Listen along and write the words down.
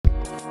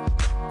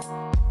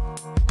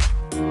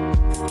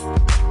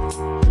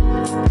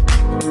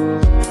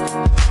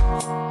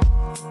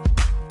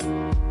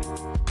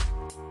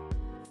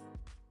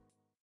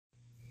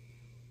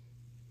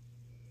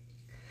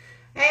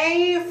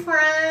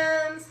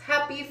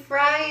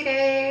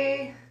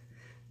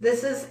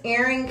This is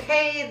Erin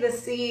Kay, the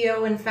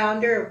CEO and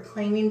founder of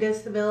Claiming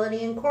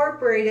Disability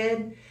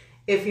Incorporated.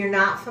 If you're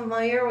not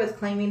familiar with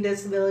Claiming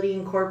Disability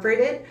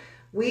Incorporated,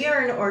 we are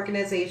an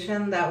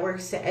organization that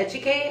works to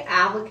educate,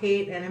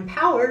 advocate, and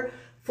empower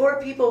for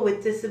people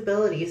with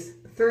disabilities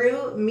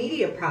through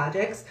media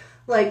projects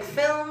like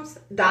films,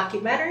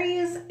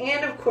 documentaries,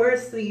 and of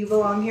course the You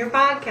Belong Here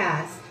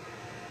podcast.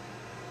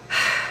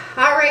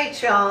 All right,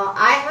 y'all,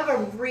 I have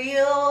a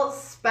real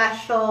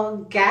special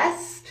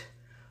guest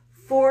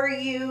for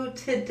you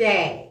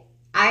today.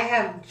 I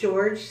have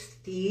George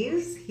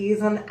Steeves.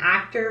 He's an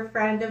actor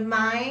friend of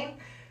mine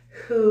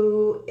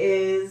who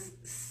is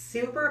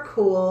super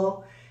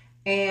cool,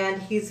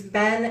 and he's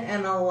been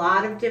in a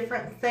lot of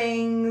different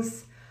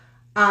things.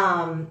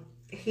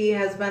 He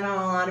has been on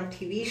a lot of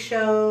TV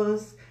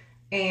shows,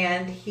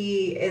 and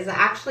he is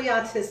actually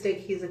autistic.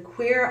 He's a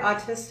queer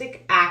autistic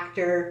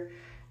actor,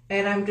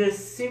 and I'm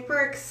just super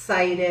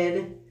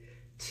excited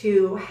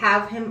to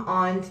have him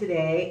on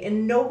today.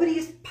 And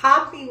nobody's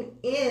popping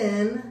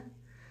in,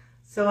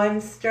 so I'm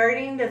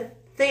starting to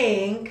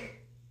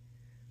think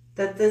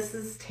that this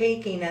is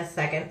taking a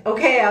second.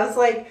 Okay, I was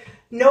like,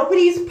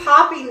 nobody's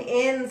popping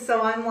in,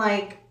 so I'm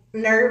like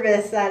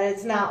nervous that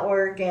it's not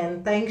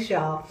working. Thanks,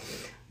 y'all.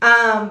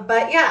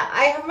 But yeah,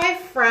 I have my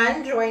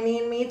friend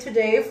joining me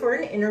today for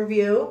an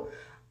interview.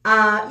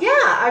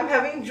 I'm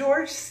having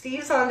George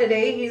Steeves on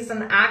today. He's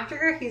an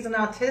actor. He's an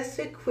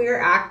autistic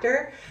queer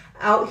actor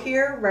out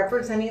here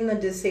representing the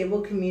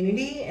disabled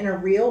community in a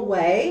real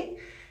way.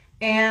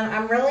 And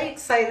I'm really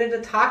excited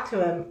to talk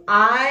to him.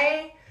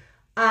 I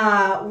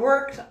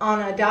worked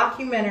on a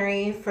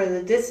documentary for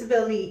the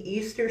Disability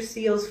Easter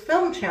Seals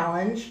Film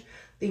Challenge,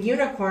 The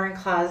Unicorn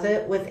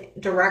Closet, with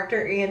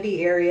director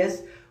Andy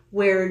Arias,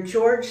 where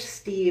George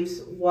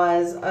Steeves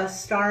was a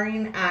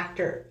starring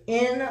actor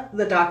in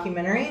the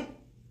documentary.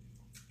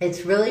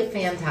 It's really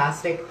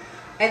fantastic.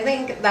 I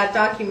think that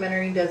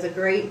documentary does a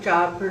great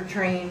job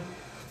portraying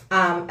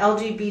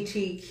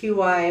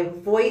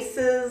LGBTQI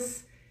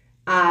voices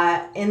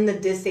in the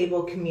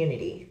disabled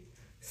community.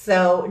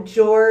 So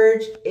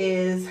George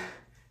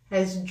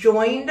has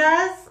joined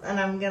us, and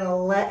I'm going to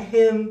let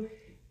him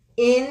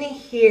in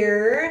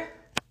here.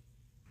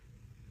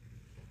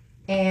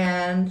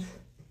 And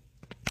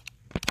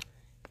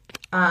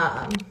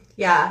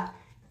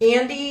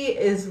Andy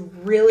is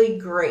really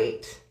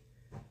great.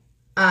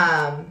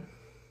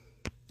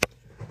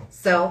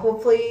 So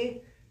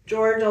hopefully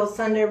George will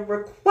send a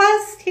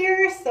request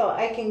here so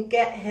I can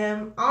get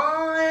him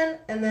on,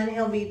 and then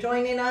he'll be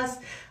joining us.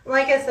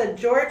 Like I said,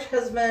 George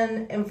has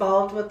been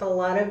involved with a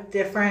lot of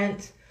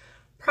different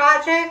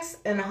projects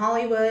in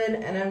Hollywood,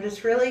 and I'm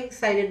just really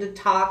excited to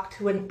talk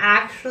to an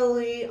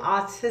actually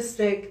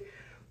autistic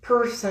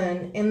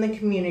person in the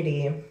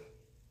community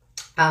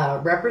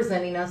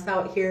representing us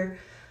out here.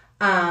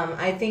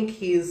 I think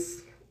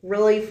he's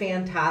really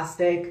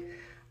fantastic.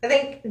 I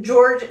think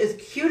George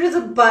is cute as a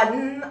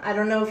button. I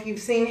don't know if you've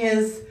seen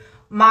his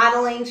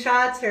modeling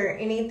shots or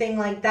anything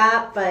like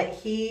that, but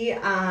he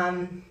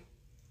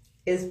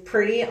is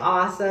pretty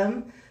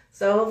awesome.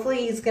 So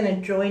hopefully he's going to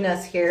join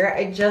us here.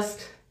 I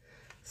just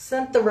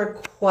sent the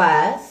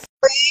request.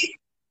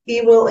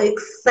 He will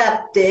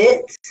accept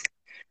it.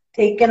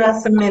 Taking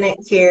us a minute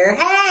here.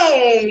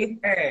 Hey!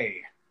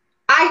 Hey!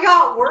 I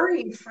got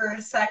worried for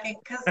a second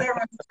because there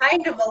was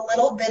kind of a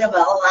little bit of a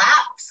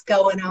lapse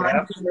going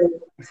on here.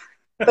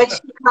 But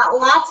you've got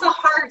lots of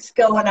hearts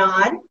going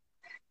on.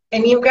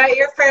 And you've got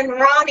your friend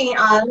Ronnie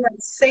on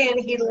that's saying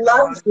he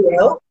loves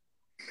you.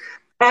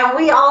 And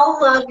we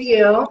all love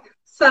you.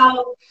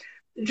 So,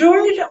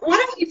 George, why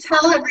don't you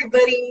tell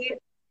everybody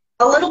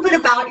a little bit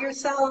about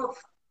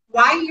yourself,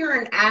 why you're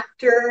an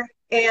actor,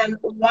 and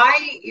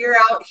why you're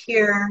out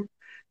here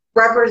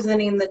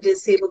representing the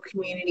disabled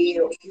community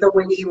the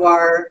way you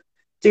are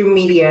through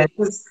media.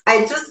 'Cause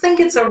I just think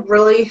it's a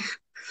really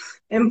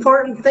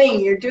important thing.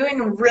 You're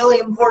doing really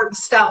important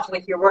stuff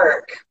with your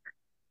work.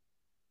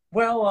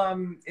 Well,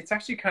 it's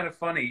actually kind of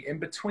funny. In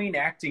between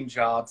acting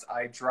jobs,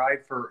 I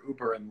drive for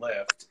Uber and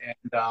Lyft.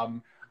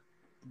 And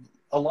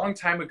a long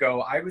time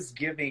ago, I was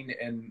giving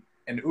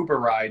an Uber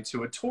ride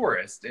to a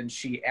tourist, and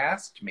she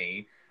asked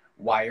me,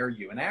 "Why are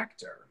you an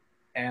actor?"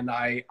 And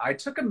I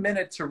took a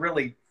minute to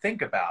really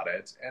think about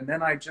it. And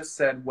then I just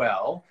said,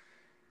 well,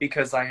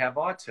 because I have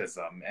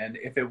autism. And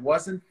if it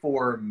wasn't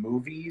for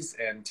movies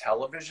and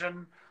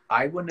television,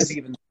 I wouldn't have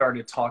even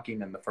started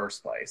talking in the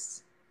first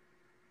place.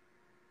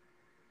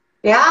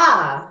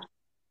 Yeah.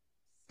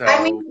 So,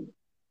 I mean,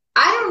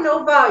 I don't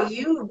know about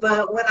you,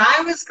 but when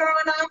I was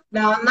growing up,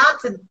 now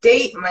not to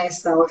date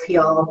myself,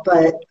 y'all,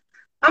 but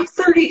I'm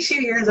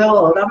 32 years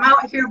old. I'm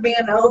out here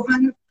being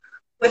open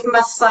with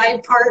my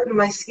side part and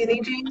my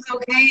skinny jeans,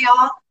 okay,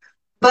 y'all?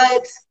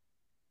 But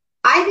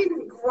I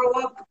didn't grow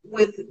up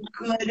with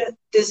good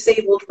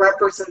disabled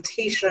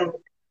representation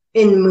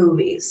in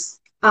movies.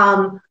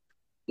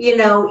 You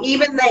know,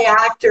 even the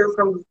actor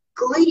from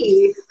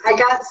Glee, I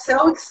got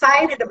so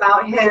excited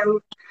about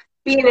him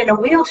being in a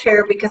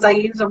wheelchair because I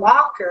use a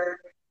walker.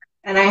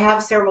 and I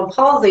have cerebral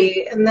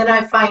palsy. And then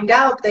I find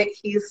out that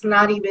he's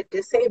not even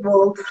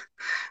disabled.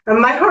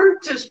 And my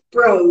heart just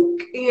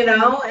broke, and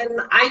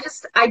I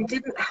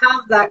didn't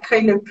have that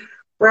kind of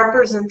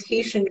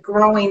representation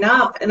growing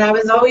up. And I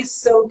was always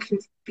so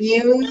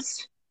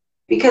confused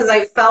because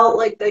I felt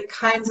like the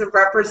kinds of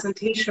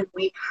representation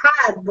we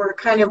had were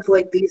kind of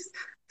like these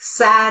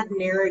sad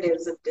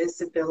narratives of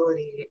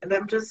disability. And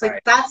I'm just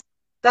like, Right.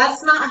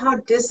 that's not how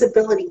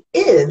disability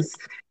is.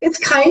 It's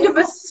kind of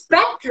a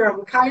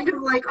spectrum, kind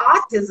of like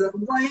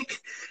autism. Like,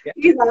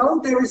 Yeah.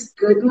 there's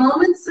good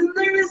moments and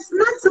there's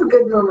not so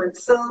good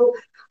moments. So,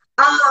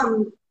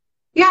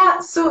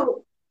 yeah,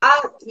 so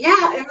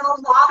yeah, and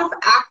a lot of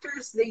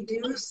actors they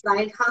do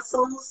side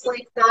hustles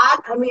like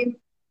that. I mean,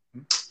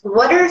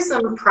 what are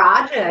some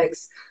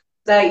projects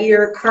that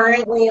you're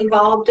currently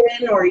involved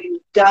in or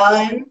you've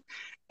done?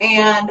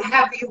 And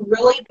have you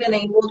really been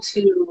able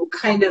to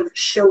kind of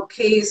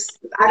showcase,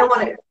 I don't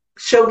want to,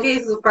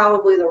 showcase is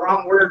probably the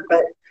wrong word,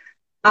 but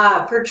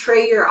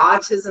portray your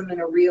autism in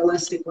a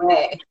realistic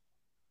way?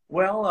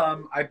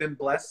 Well, I've been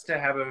blessed to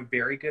have a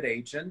very good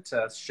agent.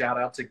 Shout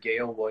out to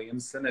Gail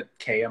Williamson at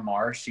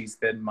KMR. She's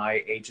been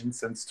my agent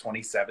since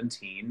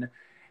 2017.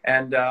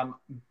 And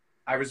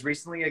I was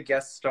recently a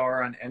guest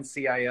star on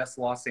NCIS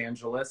Los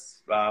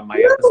Angeles.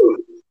 My episode Woo!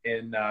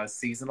 in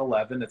season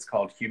 11, it's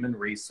called Human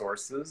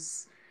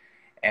Resources.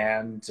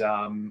 And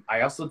I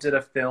also did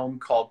a film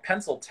called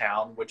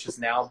Penciltown, which has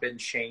now been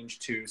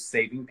changed to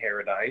Saving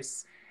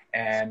Paradise.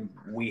 And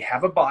we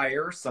have a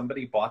buyer.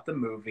 Somebody bought the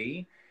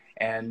movie.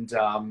 And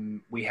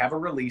we have a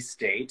release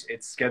date.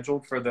 It's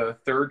scheduled for the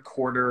third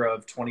quarter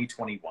of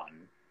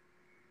 2021.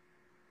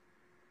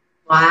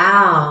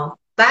 Wow,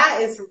 that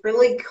is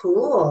really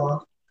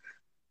cool.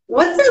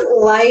 What's it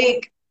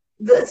like?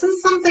 This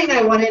is something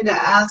I wanted to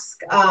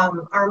ask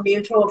our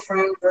mutual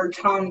friend,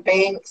 Berton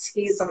Banks.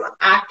 He's an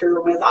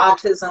actor with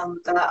autism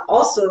that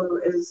also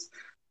is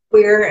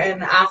queer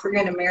and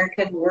African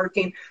American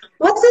working.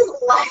 What's it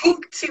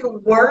like to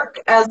work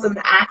as an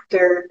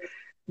actor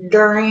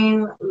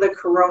during the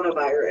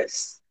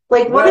coronavirus?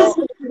 Like, what is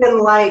Well, it even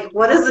like?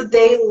 What does a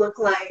day look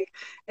like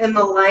in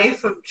the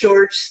life of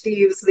George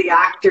Steeves, the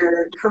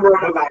actor,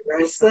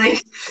 coronavirus?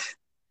 Like,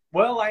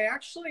 Well, I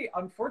actually,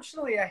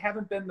 unfortunately, I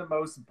haven't been the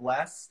most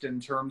blessed in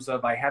terms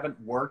of I haven't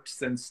worked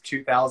since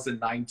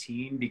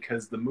 2019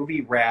 because the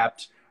movie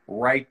wrapped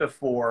right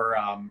before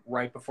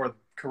the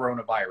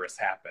coronavirus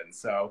happened.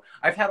 So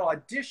I've had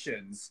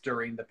auditions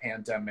during the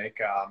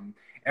pandemic.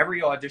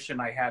 Every audition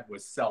I had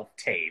was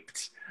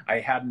self-taped. I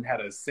hadn't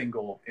had a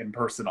single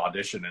in-person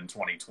audition in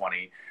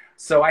 2020.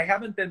 So I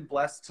haven't been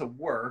blessed to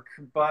work,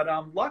 but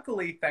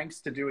luckily, thanks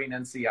to doing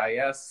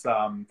NCIS,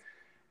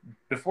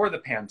 before the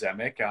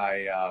pandemic,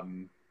 I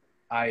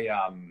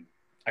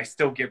I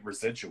still get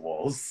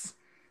residuals,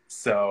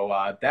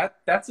 so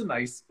that's a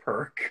nice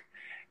perk.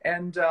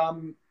 And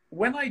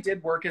when I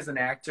did work as an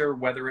actor,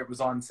 whether it was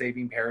on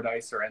Saving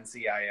Paradise or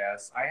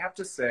NCIS, I have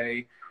to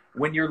say,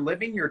 when you're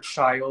living your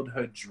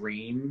childhood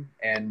dream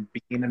and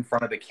being in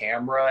front of the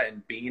camera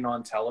and being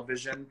on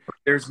television,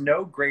 there's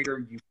no greater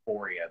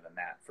euphoria than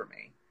that for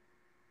me.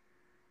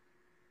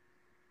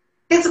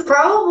 it's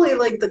probably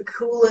like the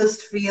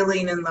coolest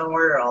feeling in the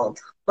world.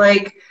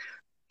 Like,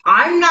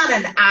 I'm not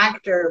an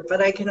actor,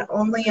 but I can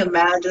only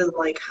imagine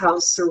like how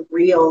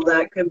surreal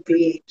that could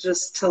be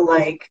just to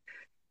like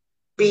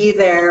be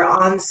there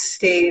on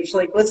stage,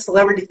 like with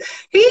celebrities.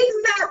 He's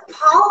met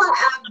Paula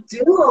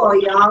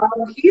Abdul,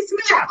 y'all. He's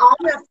met Yeah.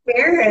 Anna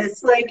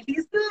Faris. Like,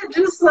 he's not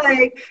just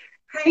like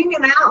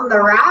hanging out in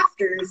the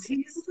rafters.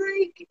 He's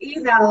like,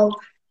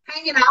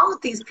 hanging out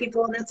with these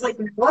people. And it's like,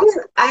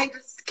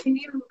 can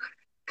you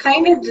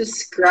kind of Sure.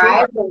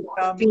 describe the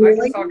I can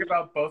feeling? talk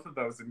about both of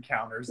those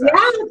encounters, Yeah,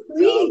 actually.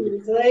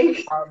 please.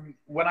 Like,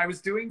 When I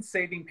was doing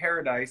Saving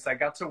Paradise, I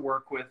got to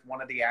work with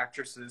one of the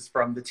actresses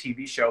from the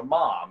TV show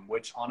Mom,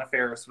 which Anna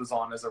Faris was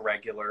on as a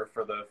regular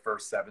for the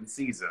first 7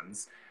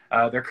 seasons.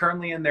 They're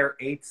currently in their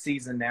 8th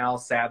season now.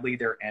 Sadly,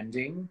 they're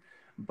ending.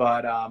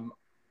 But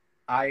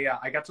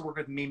I got to work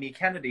with Mimi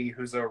Kennedy,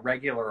 who's a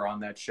regular on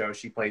that show.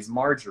 She plays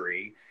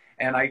Marjorie.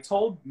 And I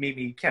told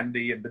Mimi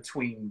Kennedy in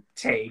between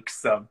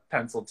takes of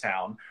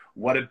Penciltown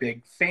what a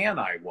big fan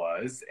I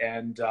was.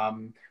 And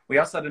we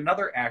also had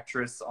another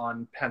actress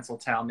on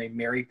Penciltown named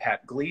Mary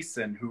Pat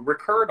Gleason who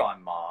recurred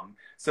on Mom.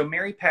 So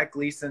Mary Pat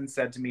Gleason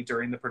said to me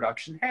during the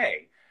production,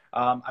 "Hey,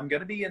 I'm going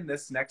to be in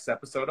this next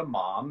episode of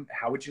Mom.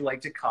 How would you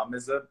like to come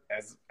as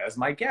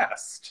my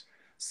guest?"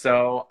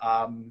 So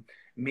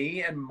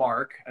me and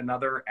Mark,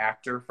 another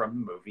actor from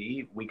the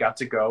movie, we got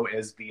to go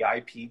as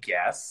VIP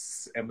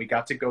guests, and we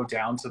got to go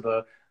down to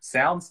the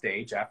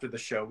soundstage after the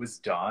show was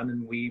done,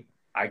 and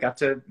I got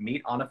to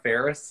meet Anna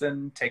Faris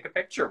and take a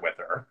picture with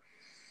her.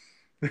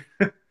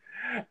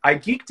 I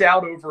geeked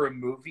out over a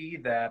movie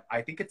that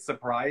I think it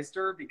surprised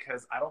her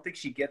because I don't think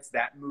she gets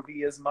that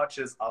movie as much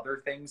as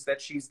other things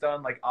that she's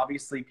done. Like,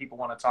 obviously, people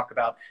want to talk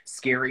about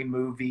Scary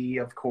Movie,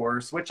 of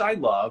course, which I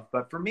love.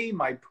 But for me,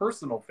 my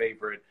personal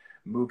favorite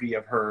movie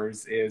of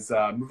hers is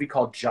a movie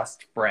called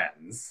Just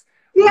Friends,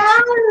 which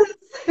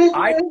yes.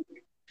 I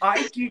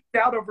I geeked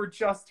out over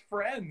Just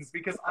Friends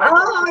because I Oh,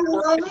 thought I the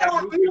work love in that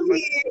that movie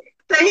movie. was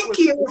Thank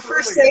you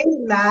for brilliant.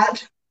 saying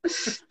that.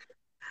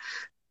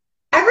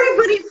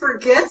 Everybody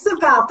forgets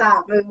about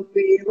that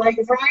movie. Like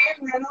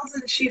Ryan Reynolds,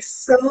 and she's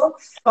so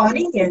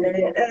funny in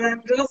it. And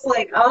I'm just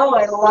like, oh,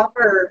 I love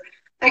her.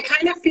 I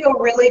kind of feel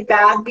really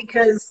bad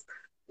because,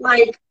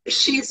 like,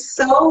 she's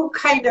so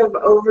kind of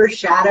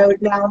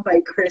overshadowed now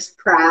by Chris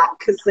Pratt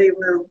because they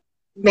were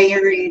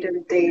married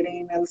and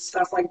dating and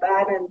stuff like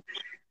that.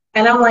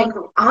 And I'm like,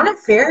 Anna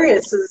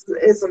Faris is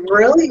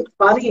really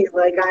funny.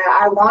 Like,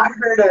 I want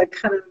her to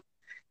kind of,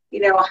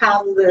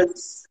 have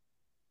this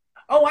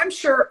Oh, I'm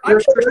sure she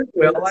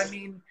will. I resurgence.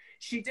 mean,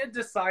 she did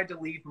decide to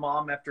leave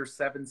Mom after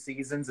 7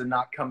 seasons and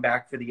not come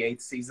back for the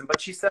eighth season, but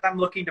she said I'm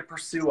looking to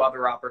pursue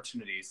other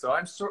opportunities. So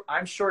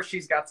I'm sure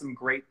she's got some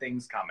great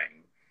things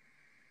coming.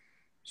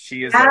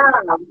 She Yeah.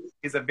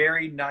 is a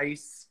very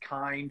nice,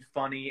 kind,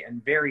 funny,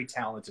 and very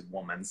talented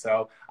woman.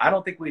 So I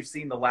don't think we've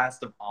seen the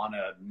last of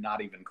Anna, not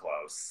even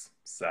close.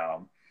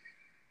 So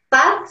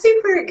That's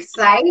super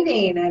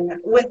exciting. And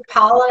with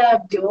Paula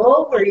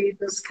Abdul, were you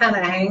just kind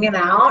of hanging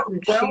out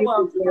and she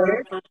well, was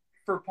there?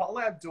 for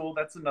Paula Abdul,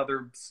 that's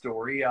another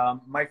story.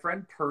 My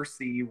friend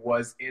Percy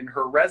was in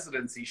her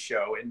residency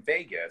show in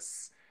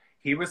Vegas.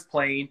 He was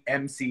playing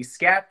MC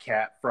Scat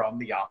Cat from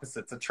the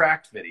Opposites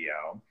Attract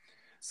video.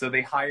 So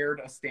they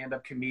hired a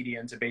stand-up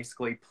comedian to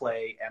basically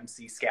play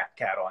MC Scat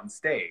Cat on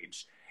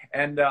stage.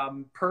 And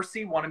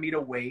Percy wanted me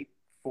to wait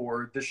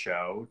for the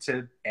show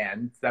to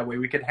end. That way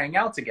we could hang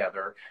out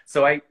together.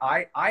 So I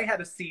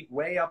had a seat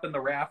way up in the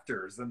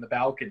rafters in the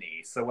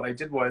balcony. So what I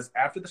did was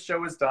after the show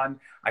was done,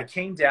 I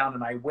came down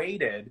and I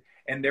waited,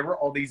 and there were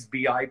all these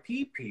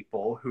VIP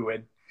people who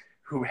had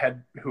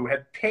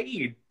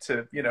paid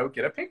to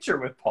get a picture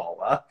with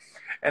Paula,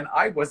 and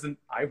I wasn't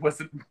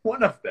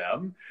one of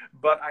them,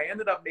 but I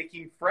ended up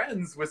making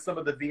friends with some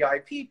of the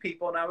VIP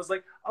people, and I was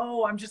like,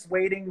 oh, I'm just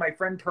waiting. My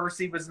friend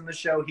Percy was in the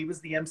show. He was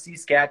the MC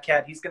Scat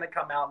Cat. He's going to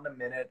come out in a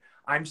minute.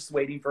 I'm just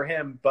waiting for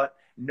him, but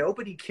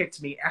nobody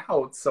kicked me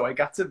out, so I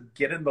got to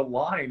get in the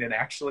line and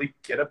actually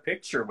get a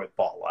picture with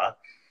Paula.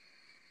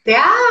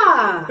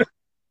 Yeah.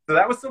 So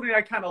that was something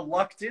I kind of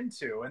lucked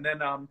into. And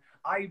then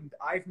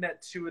I've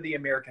met two of the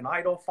American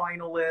Idol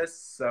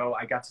finalists. So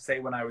I got to say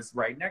when I was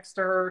right next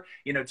to her,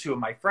 two of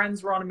my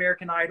friends were on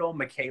American Idol,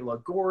 Michaela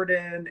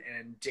Gordon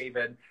and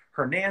David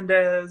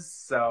Hernandez.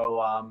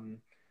 So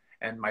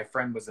and my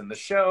friend was in the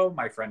show.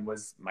 My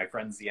friend's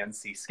the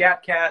NC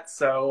Scat Cat.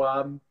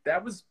 So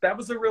that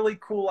was a really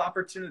cool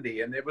opportunity,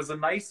 and it was a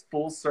nice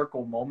full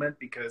circle moment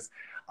because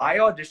I'm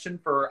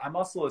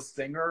also a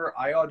singer.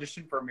 I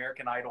auditioned for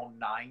American Idol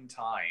 9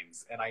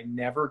 times, and I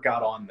never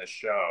got on the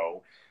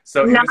show.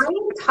 So it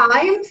was, 9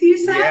 times, you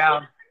said?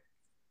 yeah,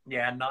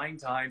 yeah, 9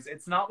 times.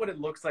 It's not what it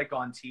looks like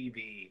on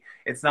TV.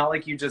 It's not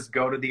like you just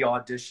go to the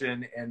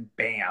audition and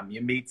bam,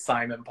 you meet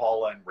Simon,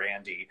 Paula, and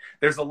Randy.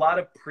 There's a lot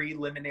of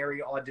preliminary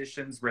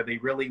auditions where they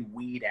really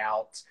weed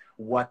out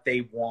what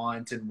they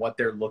want and what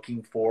they're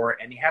looking for.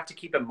 And you have to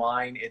keep in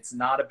mind, it's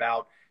not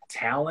about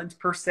talent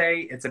per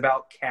se. It's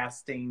about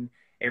casting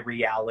a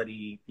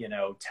reality,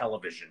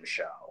 television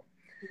show.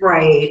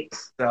 Right.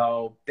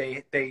 So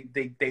they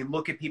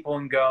look at people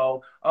and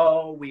go,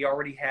 oh, we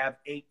already have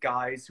 8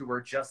 guys who are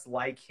just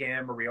like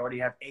him, or we already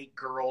have 8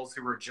 girls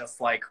who are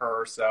just like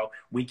her, so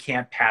we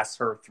can't pass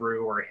her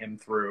through or him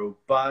through.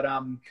 But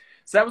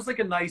so that was like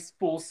a nice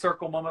full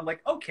circle moment.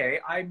 Like, okay,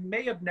 I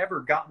may have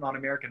never gotten on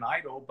American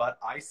Idol, but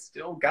I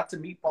still got to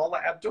meet Paula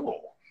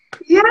Abdul.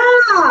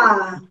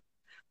 Yeah.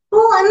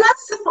 Well, and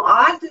that's so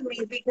odd to me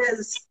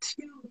because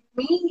to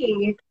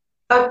me,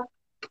 a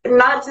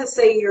not to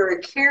say you're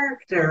a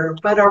character,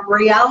 but a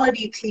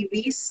reality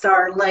TV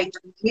star like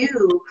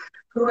you,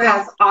 who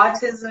has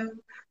autism,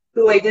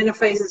 who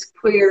identifies as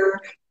queer,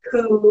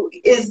 who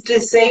is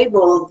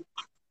disabled,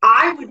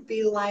 I would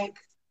be like,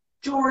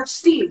 George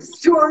Steeves.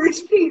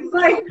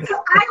 Like,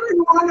 I would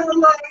want to,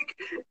 like,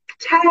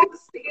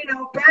 text,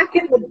 back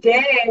in the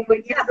day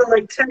when you had to,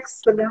 like,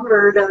 text the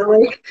number to,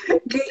 like,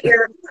 get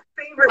your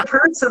favorite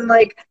person,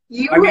 like,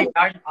 you I mean,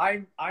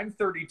 would. I'm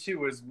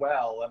 32 as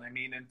well, and I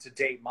mean, and to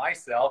date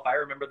myself, I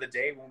remember the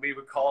day when we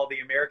would call the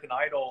American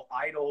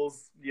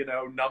Idol's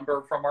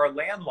number from our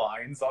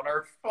landlines on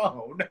our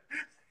phone.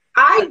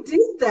 I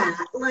did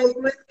that, like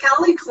with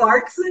Kelly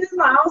Clarkson.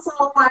 I was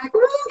all like,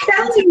 "Ooh,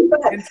 Kelly!"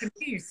 But And to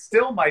me,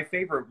 still my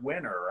favorite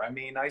winner. I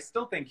mean, I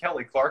still think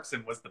Kelly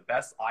Clarkson was the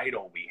best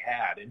idol we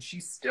had, and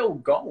she's still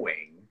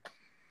going.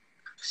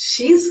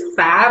 she's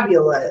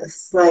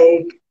fabulous.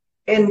 Like,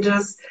 and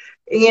just,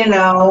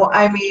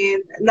 I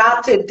mean,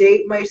 not to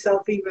date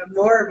myself even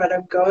more, but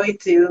I'm going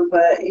to.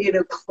 But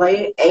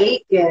Clay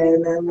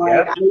Aiken and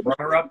like, Yep,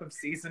 runner-up of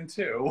season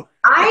 2.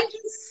 I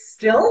just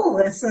still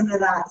listen to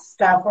that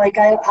stuff. Like,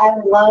 I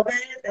love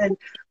it. And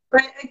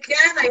but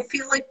again, I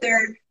feel like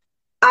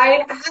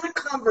I had a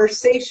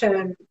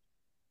conversation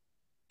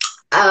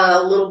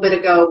a little bit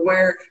ago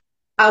where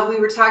we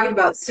were talking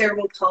about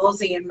cerebral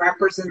palsy and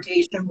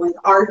representation with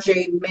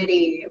RJ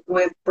Mitty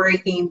with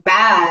Breaking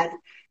Bad.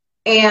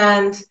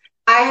 And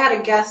I had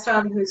a guest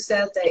on who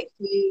said that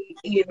he,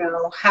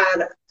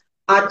 had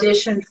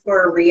auditioned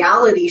for a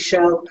reality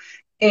show,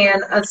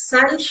 and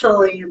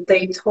essentially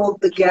they told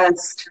the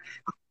guest,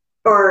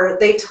 or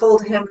they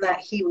told him that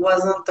he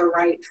wasn't the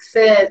right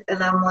fit.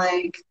 And I'm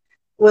like,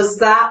 was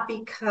that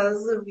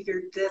because of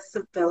your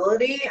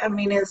disability? I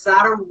mean, is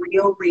that a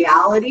real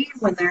reality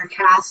when they're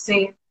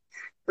casting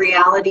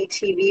reality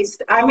TV?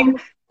 I mean,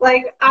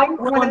 like Well,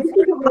 when I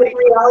think of like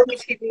reality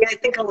TV, I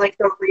think of like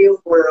the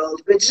real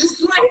world, which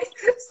is like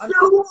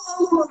so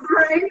old,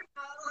 right?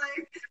 But,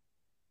 like,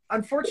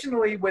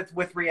 unfortunately,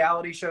 with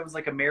reality shows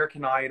like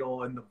American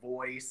Idol and The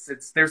Voice,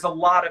 there's a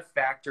lot of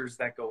factors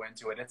that go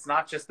into it. It's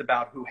not just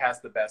about who has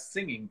the best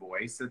singing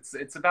voice.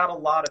 It's about a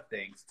lot of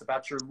things. It's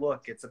about your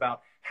look. It's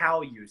about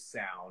how you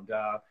sound,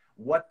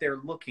 what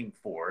they're looking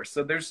for.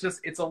 So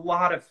it's a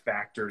lot of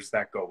factors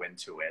that go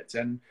into it.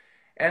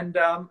 And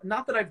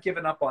not that I've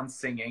given up on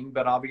singing,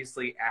 but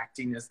obviously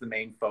acting is the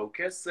main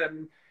focus.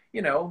 And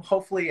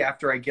hopefully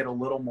after I get a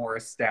little more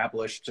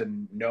established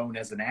and known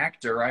as an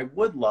actor, I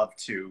would love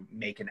to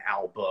make an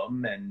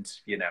album and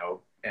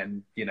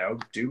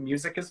do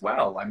music as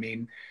well. I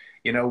mean,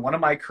 one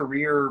of my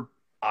career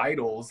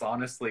idols,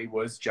 honestly,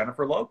 was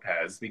Jennifer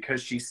Lopez,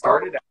 because she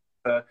started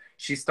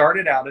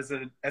out as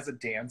a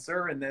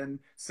dancer, and then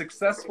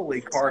successfully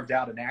carved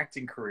out an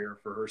acting career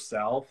for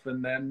herself,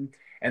 and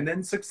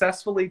then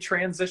successfully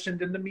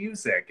transitioned into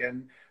music.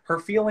 And her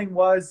feeling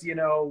was,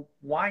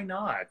 why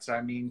not?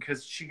 I mean,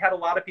 because she had a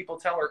lot of people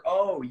tell her,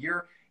 "Oh,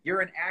 you're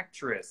an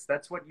actress.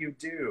 That's what you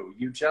do.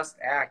 You just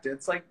act." And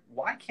it's like,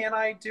 why can't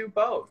I do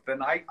both?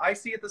 And I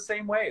see it the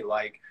same way.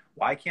 Like,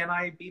 why can't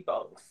I be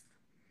both?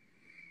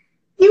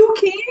 you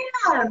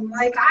can.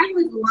 Like, I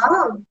would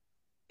love,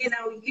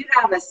 you'd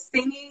have a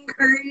singing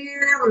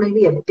career,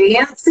 maybe a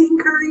dancing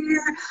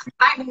career.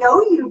 I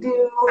know you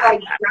do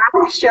like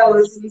drag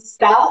shows and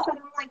stuff, and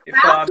I'm like, If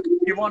that's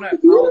you want to,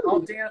 what you I'll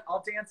do. dance.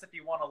 I'll dance if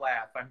you want to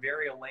laugh. I'm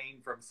very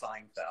Elaine from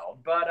Seinfeld,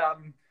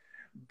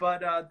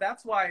 but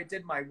that's why I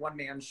did my one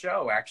man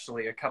show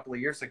actually a couple of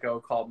years ago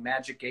called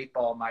Magic 8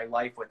 Ball: My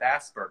Life with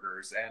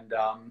Asperger's, and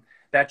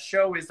that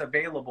show is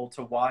available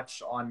to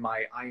watch on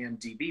my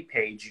IMDb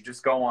page. You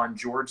just go on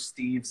George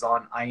Steeves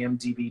on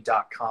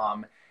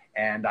IMDb.com,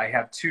 and I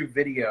have two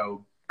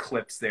video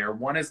clips there.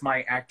 One is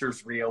my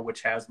actor's reel,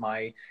 which has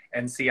my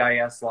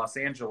NCIS Los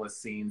Angeles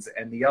scenes,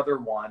 and the other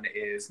one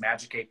is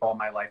Magic 8 Ball: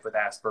 My Life with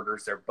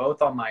Asperger's. They're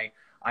both on my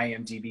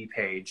IMDb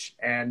page.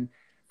 And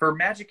for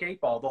Magic 8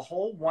 Ball, the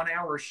whole 1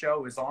 hour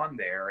show is on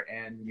there,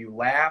 and you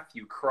laugh,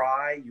 you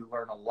cry, you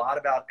learn a lot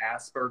about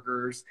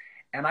Asperger's.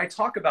 And I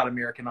talk about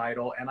American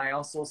Idol, and I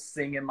also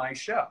sing in my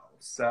show.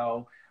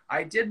 So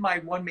I did my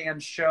one man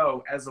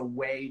show as a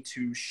way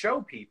to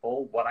show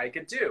people what I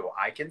could do.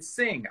 I can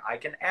sing, I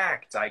can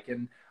act, I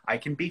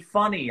can be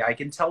funny, I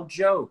can tell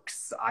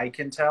jokes, I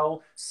can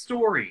tell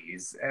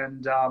stories.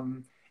 And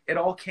it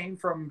all came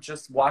from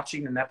just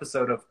watching an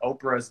episode of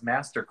Oprah's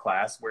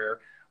Masterclass, where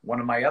one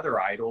of my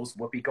other idols,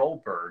 Whoopi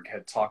Goldberg,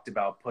 had talked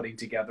about putting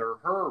together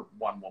her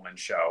one woman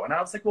show. And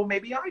I was like, well,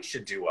 maybe I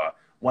should do a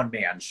one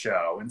man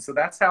show. And so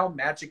that's how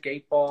Magic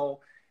 8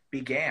 Ball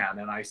began.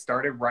 And I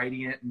started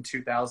writing it in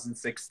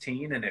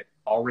 2016, and it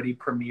already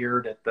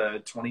premiered at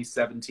the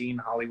 2017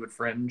 Hollywood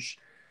Fringe.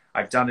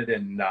 I've done it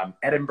in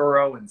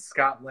Edinburgh and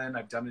Scotland.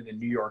 I've done it in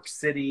New York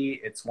City.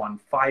 It's won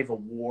 5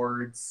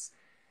 awards,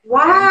 and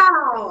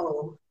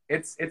Wow.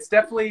 it's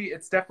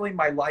definitely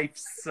my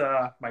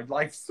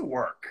life's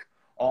work.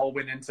 All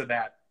went into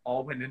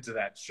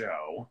that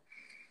show.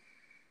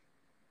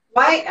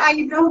 Why? I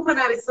know when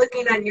I was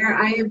looking on your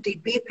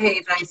IMDb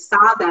page, I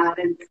saw that,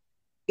 and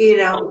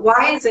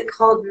why is it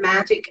called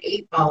Magic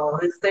 8 Ball?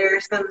 Is there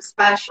some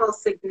special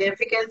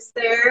significance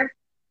there?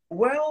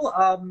 Well,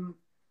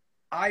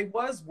 I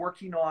was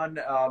working on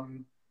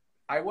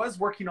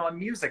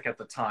music at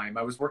the time.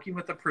 I was working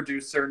with a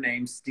producer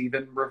named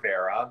Steven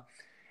Rivera,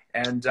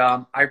 and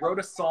I wrote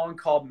a song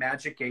called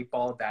Magic 8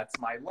 Ball: That's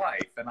My Life.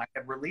 And I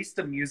had released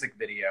a music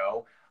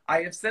video.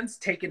 I have since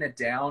taken it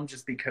down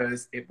just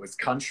because it was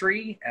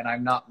country, and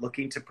I'm not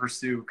looking to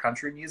pursue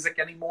country music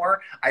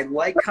anymore. I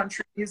like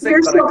country music,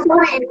 You're but so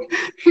funny.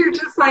 You're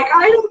just like,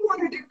 I don't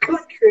want to do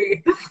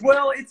country.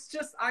 well, it's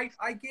just I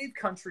gave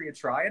country a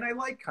try, and I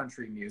like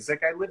country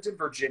music. I lived in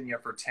Virginia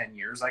for 10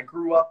 years. I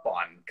grew up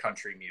on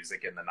country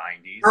music in the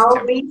 90s.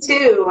 Oh, me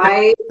too.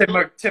 I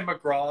Tim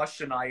McGraw,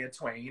 Shania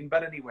Twain.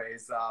 But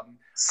anyways, I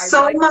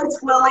so like, much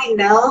Willie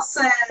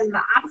Nelson.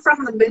 I'm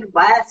from the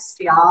Midwest,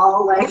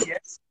 y'all. oh Like, yeah,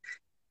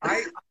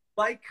 I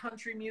like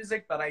country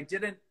music, but I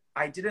didn't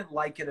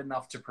like it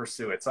enough to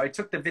pursue it. So I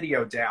took the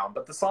video down,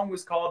 but the song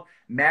was called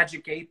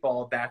Magic 8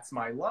 Ball: That's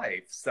My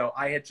Life. So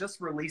I had just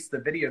released the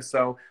video.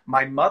 So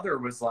my mother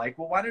was like,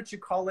 well, why don't you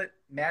call it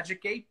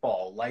Magic 8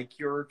 Ball, like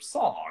your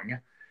song?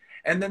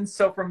 And then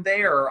so from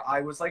there,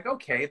 I was like,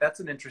 okay, that's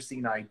an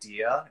interesting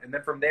idea. And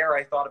then from there,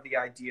 I thought of the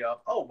idea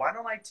of, oh, why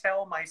don't I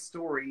tell my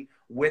story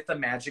with a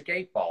Magic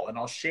 8 Ball? And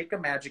I'll shake a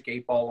Magic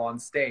 8 Ball on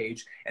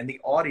stage, and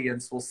the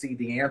audience will see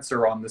the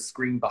answer on the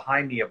screen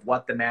behind me of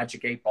what the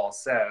Magic 8 Ball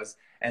says.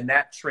 And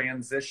that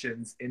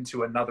transitions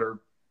into another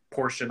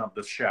portion of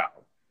the show.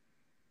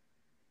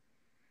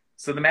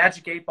 So the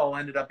Magic 8 Ball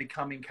ended up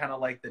becoming kind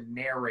of like the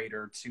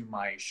narrator to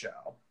my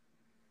show.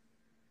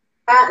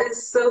 That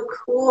is so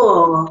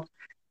cool.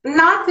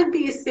 Not to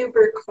be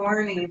super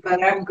corny,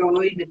 but I'm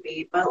going to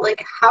be. But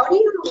like, how do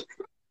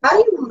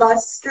you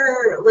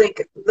muster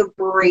like the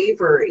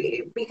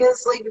bravery?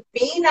 Because like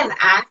being an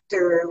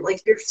actor,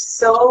 like you're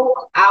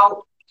so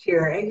out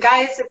here. And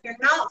guys, if you're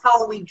not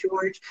following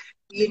George,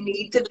 you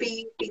need to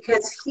be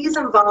because he's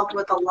involved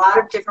with a lot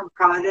of different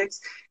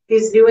projects.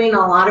 He's doing a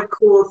lot of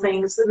cool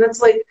things, and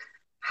it's like,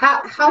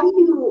 how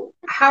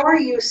are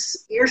you?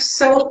 You're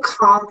so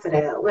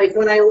confident. Like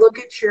when I look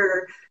at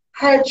your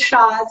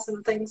headshots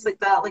and things like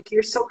that, like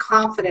you're so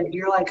confident.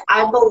 You're like,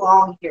 I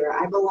belong here.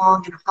 I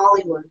belong in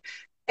Hollywood.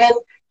 And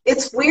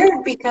it's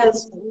weird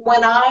because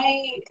when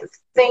I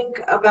think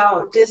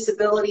about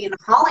disability in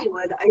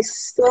Hollywood, I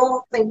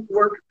still think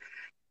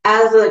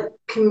as a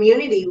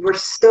community, we're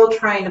still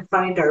trying to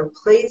find our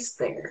place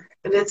there.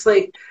 And it's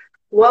like,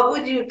 what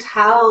would you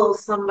tell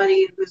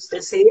somebody who's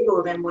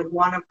disabled and would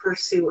want to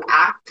pursue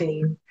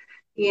acting?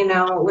 You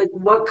know, like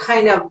what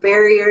kind of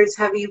barriers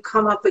have you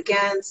come up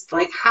against?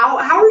 Like how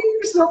are you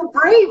so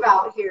brave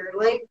out here?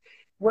 Like, you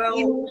Well,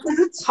 know, because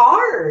it's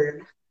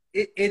hard.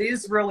 it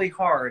is really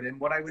hard. And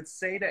what I would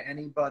say to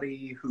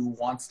anybody who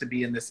wants to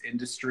be in this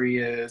industry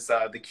is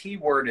the key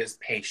word is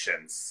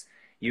patience.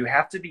 You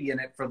have to be in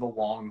it for the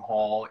long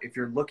haul. If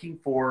you're looking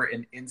for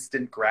an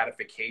instant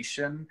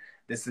gratification,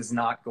 this is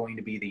not going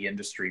to be the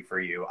industry for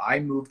you. I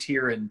moved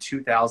here in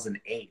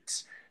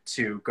 2008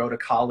 to go to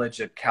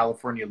college at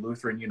California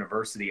Lutheran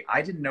University.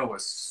 I didn't know a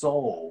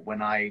soul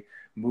when I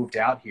moved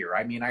out here.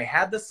 I mean, I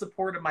had the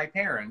support of my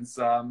parents.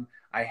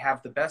 I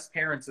have the best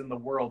parents in the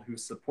world who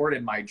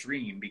supported my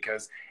dream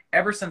because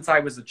ever since I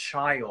was a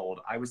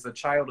child, I was the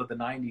child of the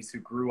 90s who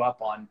grew up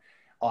on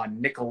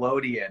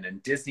Nickelodeon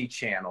and Disney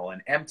Channel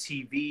and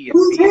MTV and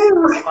Me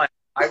too. VH1.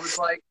 I was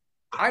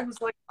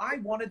like, I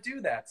want to do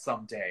that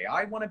someday.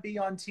 I want to be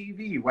on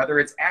TV, whether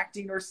it's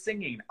acting or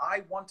singing.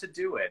 I want to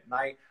do it.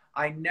 And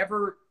I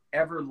never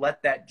ever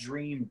let that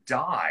dream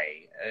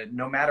die.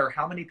 No matter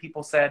how many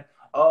people said,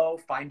 oh,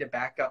 find a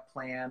backup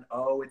plan.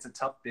 Oh, it's a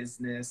tough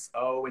business.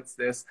 Oh, it's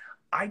this.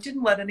 I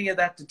didn't let any of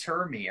that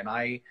deter me. And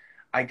I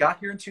got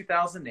here in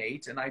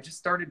 2008 and I just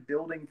started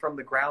building from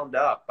the ground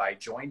up. I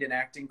joined an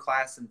acting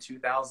class in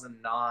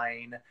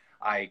 2009.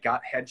 I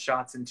got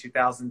headshots in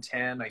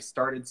 2010. I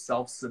started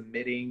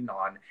self-submitting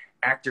on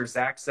Actors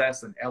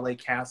Access and LA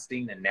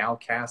Casting and Now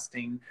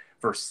Casting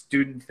for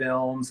student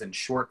films and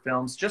short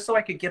films just so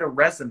I could get a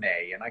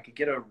resume and I could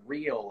get a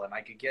reel and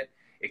I could get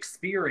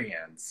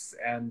experience.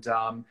 And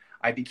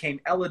I became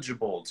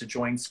eligible to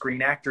join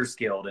Screen Actors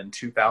Guild in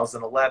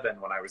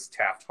 2011 when I was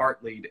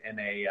Taft-Hart lead in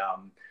a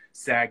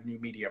SAG New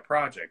Media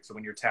project. So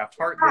when you're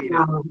Taft-Hart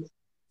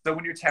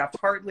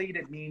lead,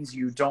 it means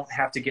you don't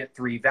have to get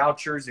 3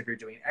 vouchers. If you're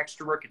doing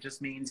extra work, it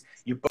just means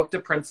you booked a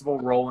principal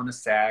role in a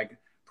SAG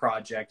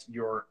project.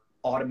 You're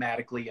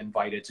automatically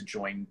invited to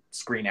join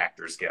Screen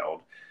Actors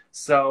Guild.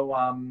 So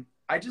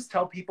I just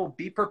tell people,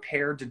 be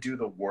prepared to do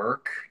the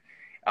work.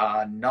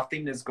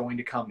 Nothing is going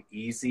to come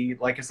easy.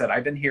 Like I said,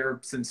 I've been here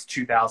since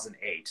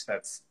 2008.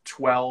 That's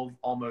 12,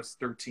 almost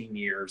 13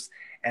 years.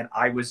 And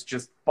I was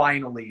just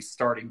finally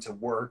starting to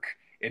work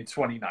in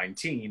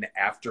 2019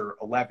 after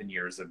 11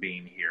 years of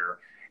being here.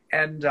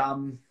 And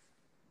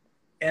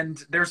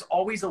there's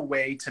always a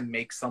way to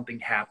make something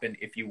happen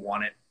if you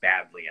want it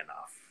badly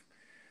enough.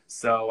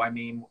 So, I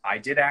mean, I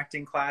did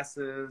acting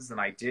classes and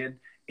I did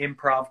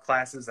improv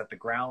classes at the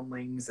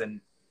Groundlings.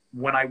 And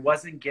when I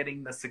wasn't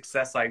getting the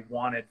success I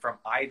wanted from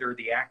either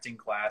the acting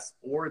class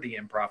or the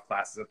improv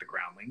classes at the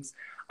Groundlings,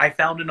 I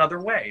found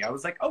another way. I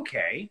was like,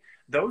 okay,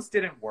 those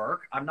didn't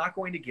work. I'm not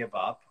going to give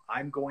up.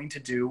 I'm going to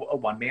do a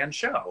one-man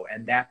show.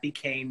 And that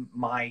became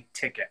my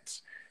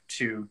ticket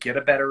to get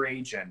a better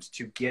agent,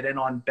 to get in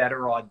on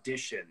better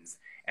auditions,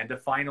 and to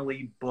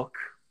finally book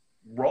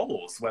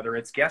roles, whether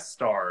it's guest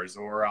stars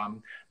or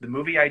the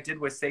movie I did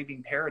with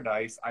Saving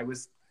Paradise. I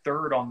was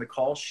third on the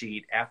call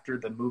sheet after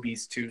the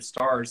movie's 2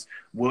 stars,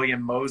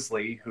 William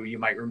Moseley, who you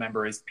might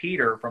remember as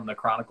Peter from the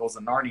Chronicles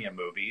of Narnia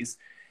movies,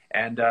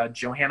 and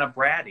Johanna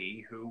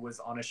Brady, who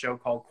was on a show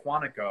called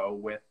Quantico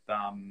with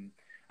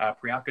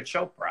Priyanka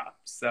Chopra.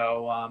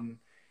 So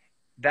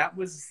that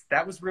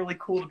was really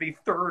cool to be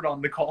third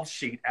on the call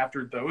sheet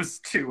after those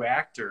 2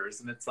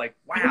 actors, and it's like,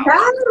 wow.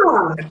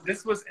 Yeah. And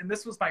this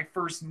was my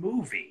first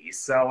movie.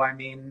 So I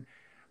mean,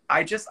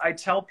 I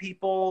tell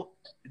people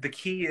the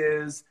key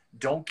is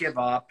don't give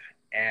up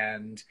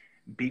and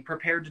be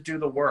prepared to do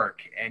the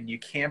work. And you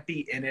can't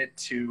be in it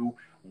to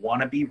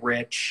want to be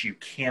rich. You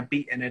can't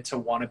be in it to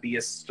want to be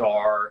a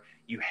star.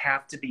 You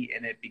have to be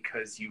in it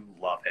because you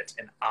love it.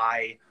 And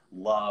I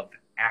love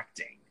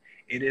acting.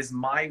 It is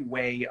my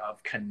way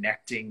of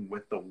connecting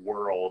with the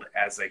world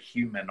as a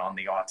human on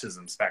the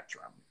autism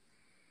spectrum.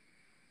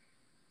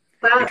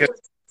 That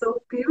was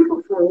so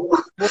beautiful.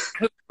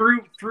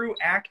 Through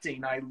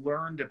acting, I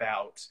learned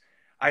about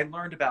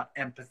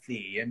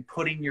empathy and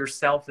putting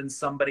yourself in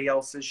somebody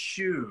else's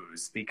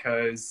shoes,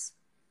 because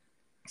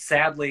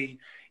sadly,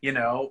 You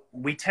know,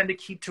 we tend to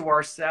keep to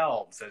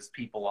ourselves as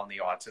people on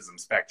the autism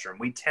spectrum.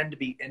 We tend to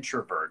be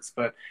introverts,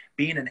 but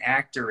being an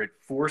actor, it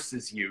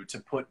forces you to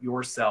put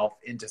yourself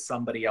into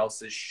somebody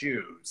else's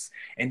shoes.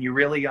 And you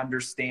really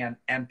understand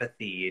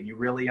empathy, and you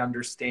really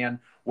understand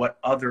what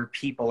other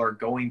people are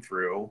going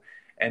through.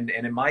 And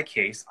in my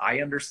case,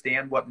 I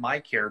understand what my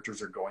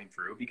characters are going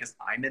through because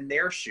I'm in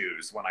their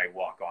shoes when I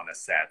walk on a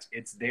set.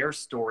 It's their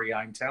story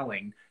I'm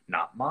telling,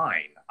 not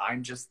mine.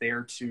 I'm just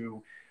there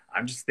to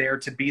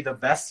be the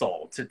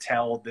vessel to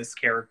tell this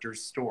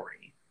character's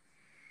story.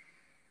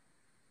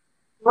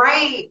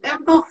 Right.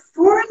 And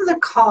before the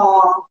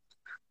call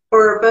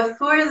or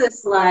before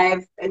this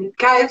live, and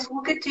guys,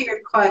 we'll get to your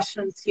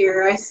questions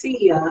here. I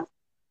see ya.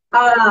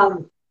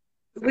 Um,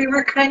 we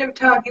were kind of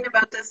talking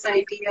about this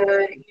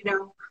idea,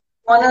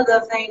 one of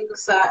the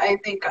things that I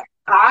think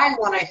I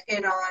want to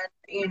hit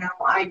on,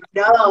 I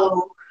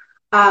know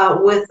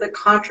with the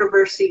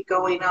controversy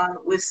going on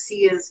with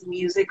Sia's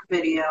music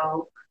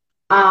video,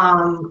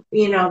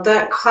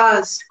 that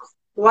caused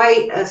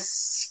quite a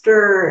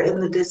stir in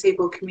the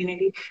disabled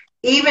community,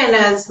 even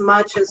as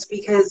much as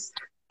because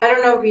I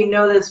don't know if you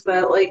know this,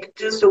 but like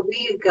just a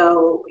week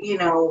ago,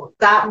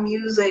 that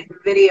music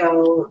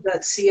video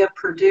that Sia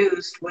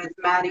produced with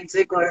Maddie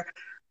Ziegler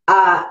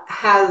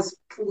has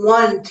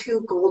won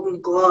 2 Golden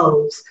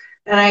Globes.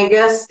 And I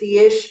guess the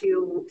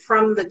issue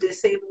from the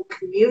disabled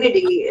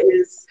community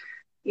is,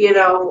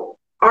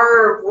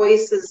 our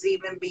voices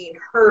even being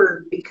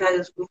heard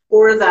because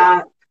before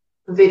that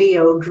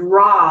video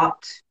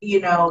dropped,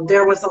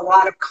 there was a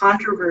lot of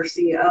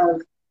controversy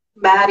of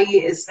Maddie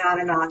is not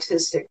an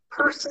autistic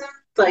person.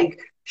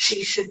 Like,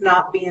 she should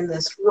not be in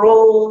this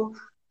role.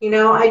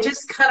 I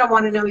just kind of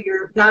want to know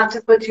not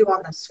to put you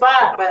on the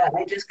spot, but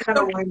I just kind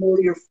of want to know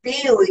your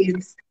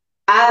feelings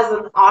as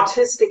an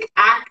autistic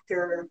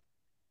actor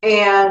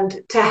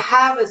and to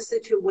have a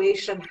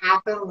situation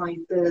happen like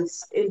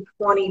this in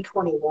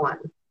 2021.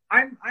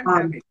 I'm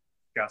happy to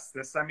discuss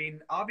this. I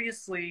mean,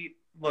 obviously,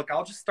 look,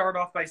 I'll just start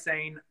off by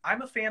saying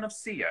I'm a fan of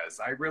Sia's.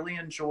 I really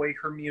enjoy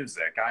her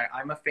music.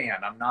 I'm a fan.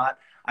 I'm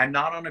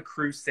not on a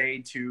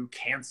crusade to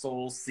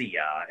cancel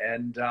Sia.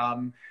 And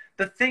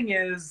the thing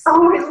is,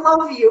 oh, I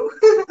love you.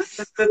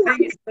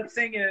 the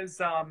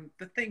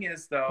thing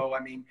is, though,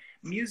 I mean,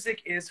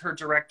 music is her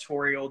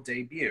directorial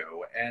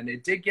debut, and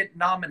it did get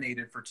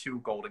nominated for 2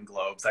 Golden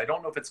Globes. I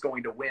don't know if it's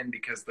going to win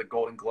because the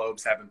Golden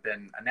Globes haven't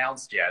been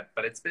announced yet,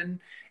 but it's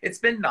been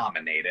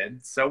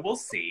nominated, so we'll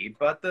see.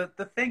 But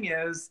the thing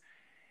is,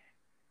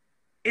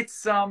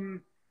 it's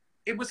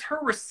it was her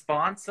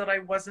response that I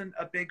wasn't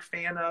a big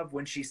fan of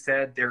when she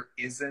said there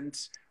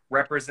isn't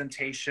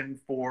representation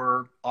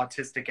for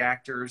autistic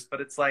actors,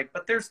 but it's like,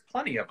 but there's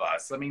plenty of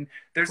us. I mean,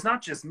 there's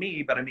not just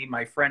me, but I mean,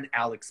 my friend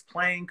Alex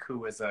Plank,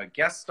 who is a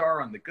guest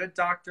star on The Good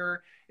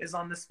Doctor, is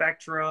on the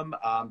spectrum.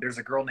 There's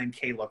a girl named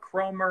Kayla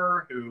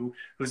Cromer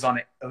who's on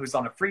a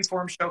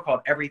freeform show called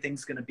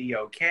Everything's Gonna Be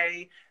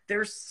Okay.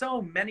 There's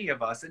so many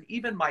of us, and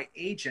even my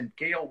agent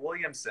Gail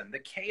Williamson, the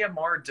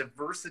KMR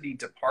diversity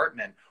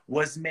department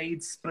was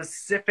made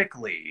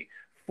specifically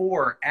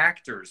for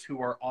actors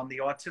who are on the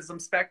autism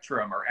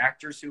spectrum, or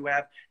actors who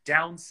have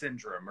Down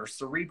syndrome or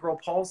cerebral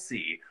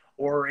palsy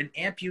or an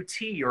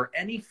amputee or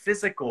any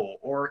physical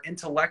or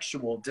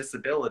intellectual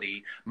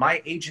disability.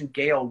 My agent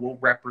Gail will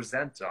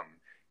represent them.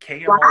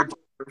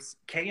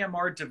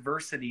 KMR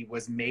diversity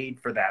was made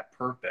for that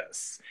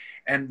purpose.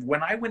 And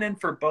when I went in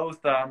for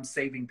both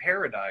Saving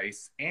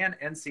Paradise and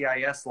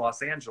NCIS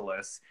Los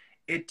Angeles,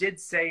 it did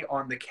say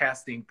on the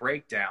casting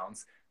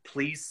breakdowns,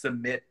 please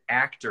submit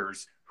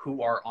actors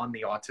who are on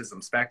the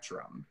autism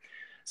spectrum.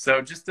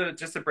 So just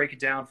to break it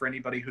down for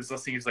anybody who's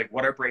listening, who's like,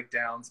 what are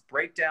breakdowns?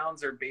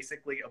 Breakdowns are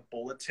basically a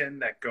bulletin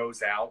that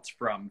goes out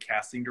from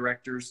casting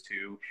directors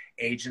to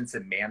agents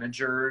and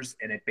managers.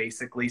 And it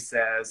basically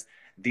says,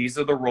 these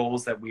are the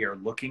roles that we are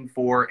looking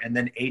for. And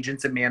then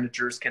agents and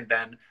managers can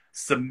then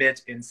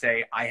submit and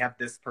say, I have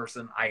this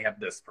person, I have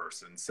this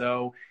person.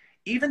 So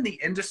even the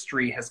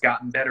industry has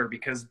gotten better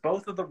because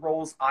both of the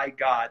roles I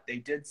got, they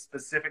did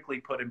specifically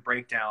put in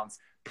breakdowns,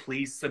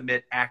 please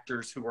submit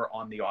actors who are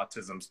on the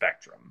autism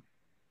spectrum.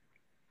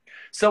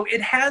 So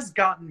it has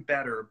gotten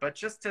better, but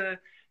just to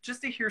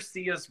hear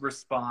Sia's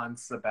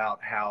response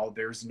about how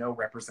there's no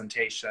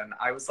representation,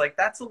 I was like,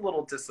 that's a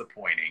little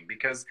disappointing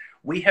because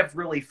we have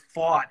really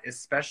fought,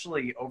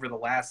 especially over the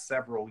last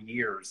several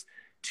years,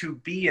 to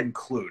be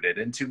included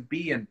and to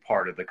be in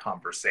part of the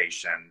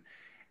conversation.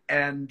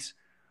 And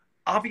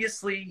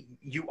obviously,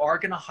 you are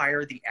going to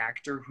hire the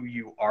actor who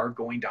you are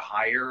going to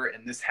hire.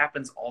 And this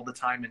happens all the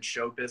time in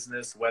show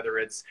business, whether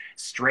it's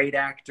straight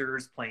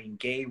actors playing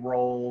gay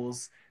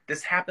roles.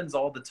 This happens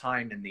all the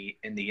time in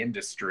the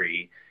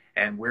industry.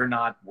 And we're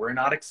not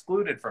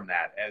excluded from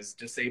that as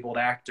disabled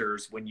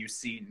actors when you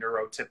see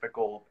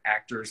neurotypical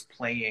actors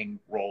playing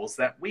roles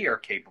that we are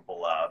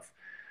capable of.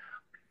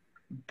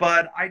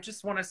 But I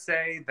just want to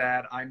say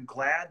that I'm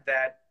glad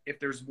that if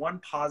there's one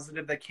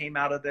positive that came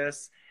out of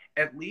this,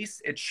 at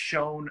least it's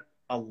shown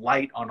a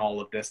light on all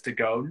of this to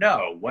go,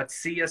 no, what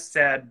Sia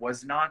said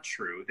was not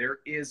true. There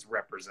is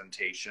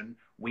representation.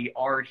 We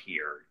are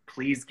here.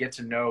 Please get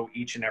to know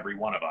each and every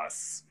one of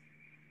us.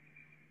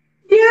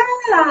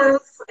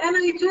 Yes, and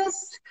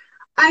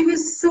I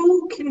was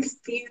so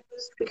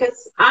confused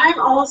because I'm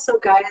also,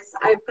 guys,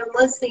 I've been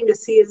listening to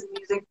Sia's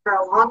music for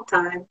a long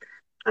time.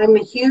 I'm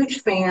a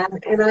huge fan,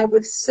 and I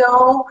was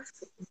so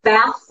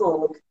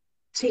baffled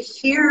to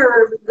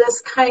hear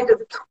this kind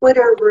of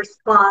Twitter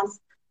response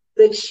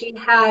that she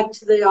had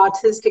to the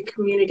autistic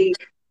community.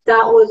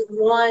 That was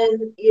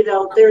one,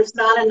 there's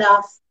not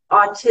enough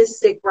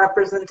autistic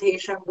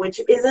representation,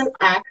 which isn't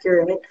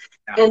accurate.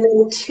 Yeah. And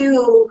then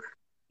two,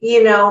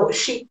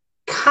 she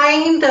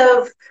kind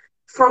of,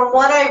 from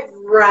what I've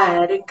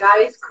read, and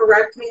guys,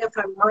 correct me if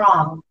I'm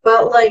wrong,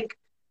 but like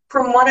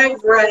from what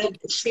I've read,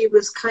 she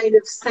was kind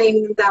of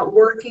saying that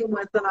working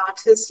with an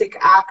autistic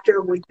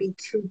actor would be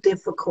too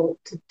difficult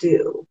to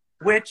do.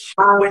 Which,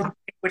 which, Um,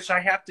 which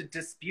I have to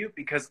dispute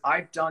because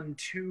I've done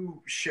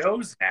 2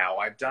 shows now.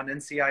 I've done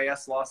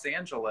NCIS Los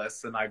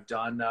Angeles and I've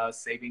done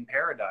Saving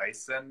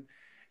Paradise. And,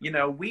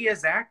 we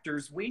as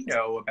actors, we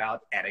know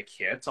about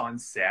etiquette on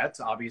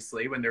set.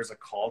 Obviously, when there's a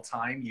call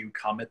time, you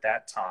come at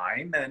that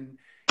time. And,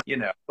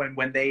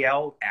 when they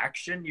yell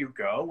action, you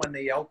go. When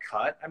they yell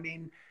cut, I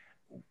mean,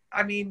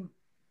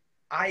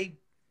 I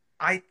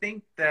I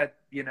think that,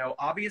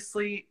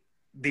 obviously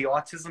the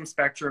autism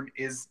spectrum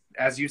is,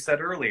 as you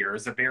said earlier,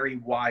 is a very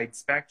wide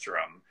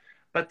spectrum.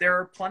 But there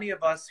are plenty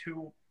of us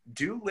who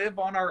do live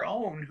on our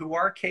own who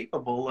are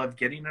capable of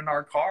getting in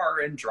our car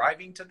and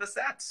driving to the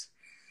sets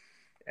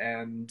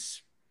and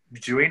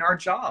doing our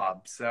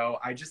job. So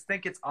I just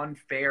think it's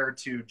unfair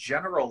to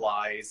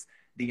generalize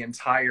the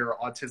entire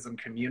autism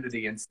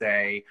community and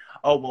say,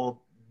 oh,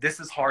 well, this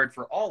is hard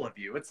for all of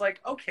you. It's like,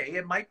 okay,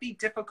 it might be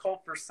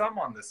difficult for some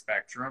on the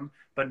spectrum,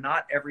 but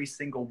not every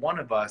single one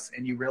of us.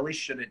 And you really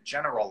shouldn't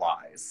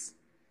generalize.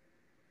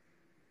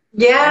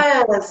 And,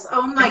 yes.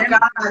 Oh and my then,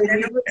 God. and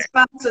Your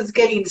response is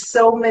getting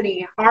so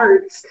many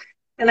hearts.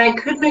 And I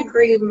couldn't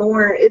agree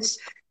more. It's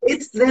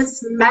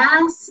this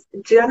mass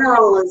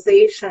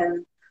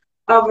generalization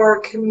of our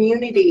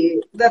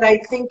community that I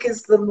think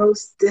is the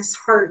most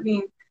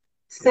disheartening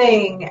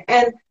thing.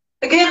 And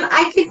again,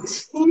 I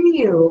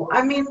continue.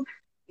 I mean,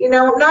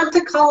 not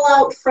to call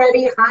out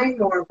Freddie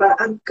Highmore, but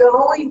I'm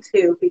going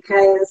to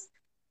because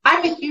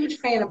I'm a huge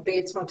fan of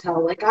Bates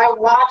Motel. Like I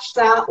watched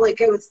that like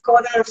it was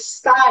going out of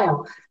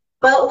style.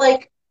 But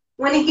like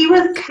when he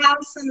was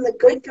cast in The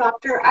Good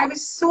Doctor, I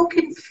was so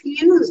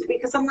confused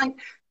because I'm like,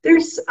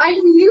 I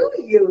knew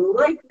you.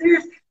 Like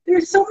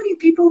there's so many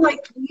people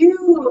like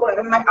you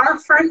and our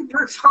friend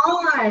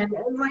Bertrand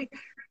and like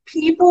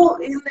people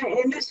in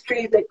the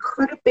industry that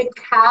could have been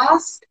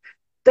cast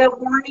that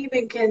weren't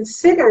even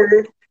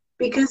considered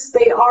because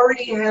they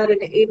already had an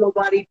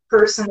able-bodied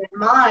person in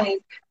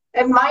mind.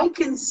 And my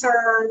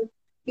concern,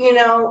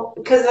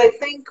 because I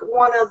think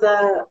one of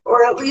the,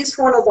 or at least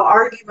one of the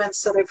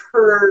arguments that I've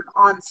heard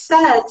on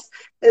sets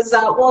is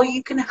that, well,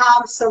 you can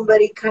have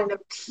somebody kind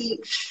of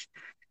teach,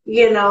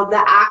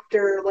 the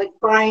actor, like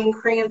Bryan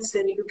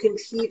Cranston, you can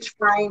teach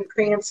Bryan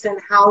Cranston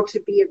how to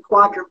be a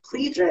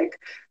quadriplegic.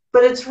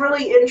 But it's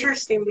really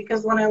interesting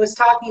because when I was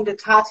talking to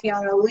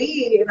Tatiana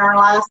Lee in our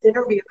last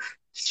interview,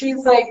 she's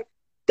like,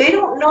 they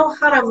don't know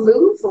how to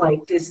move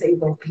like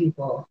disabled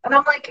people. And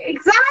I'm like,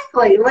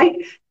 exactly. Like,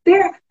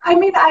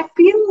 I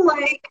feel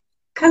like,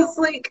 because,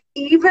 like,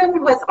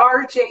 even with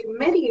RJ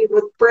Mitty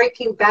with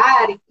Breaking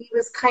Bad, he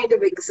was kind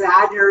of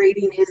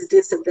exaggerating his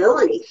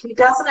disability. He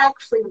doesn't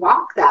actually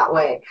walk that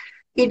way,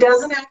 he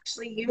doesn't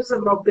actually use a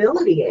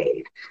mobility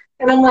aid.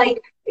 And I'm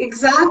like,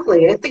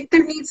 exactly. I think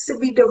there needs to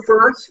be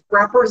diverse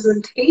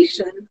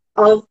representation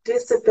of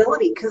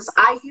disability because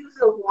I use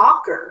a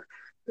walker.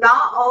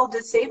 Not all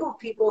disabled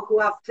people who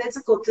have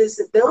physical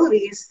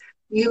disabilities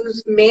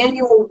use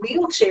manual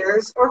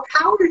wheelchairs or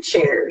power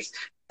chairs.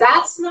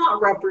 That's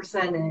not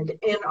represented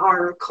in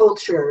our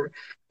culture,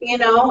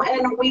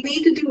 and we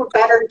need to do a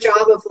better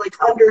job of like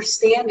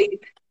understanding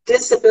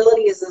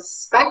disability as a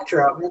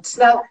spectrum. It's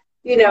not,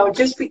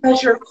 just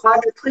because you're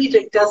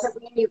quadriplegic doesn't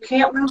mean you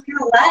can't move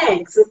your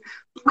legs. And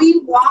we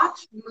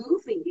watch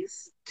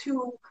movies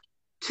to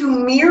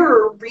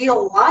mirror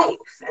real life.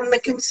 And the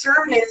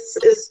concern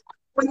is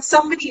when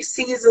somebody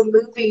sees a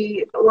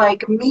movie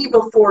like Me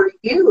Before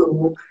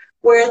You,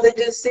 where the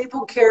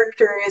disabled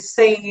character is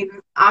saying,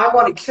 I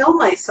want to kill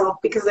myself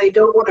because I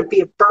don't want to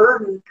be a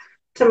burden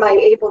to my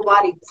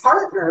able-bodied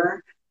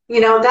partner,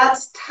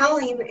 that's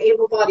telling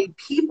able-bodied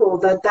people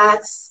that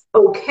that's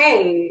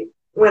okay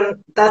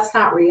when that's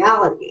not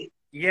reality.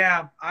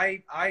 yeah,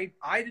 I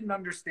didn't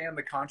understand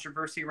the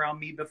controversy around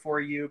Me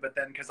Before You, but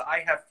then because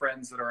I have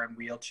friends that are in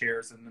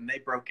wheelchairs and then they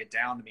broke it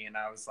down to me and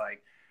I was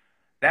like,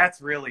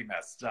 that's really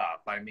messed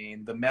up. I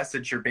mean, the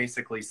message you're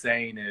basically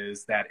saying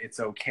is that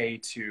it's okay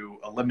to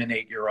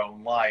eliminate your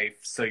own life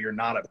so you're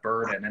not a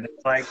burden. And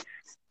it's like,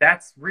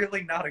 that's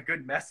really not a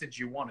good message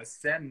you want to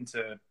send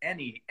to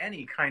any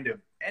kind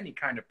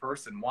of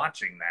person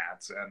watching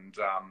that.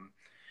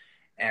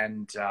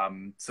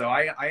 So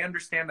I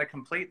understand that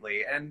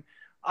completely. And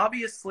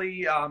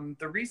obviously,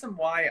 the reason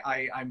why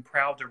I'm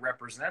proud to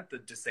represent the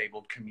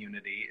disabled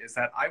community is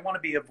that I want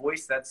to be a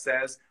voice that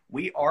says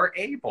we are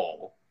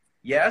able.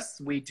 Yes,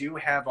 we do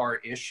have our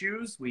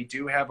issues, we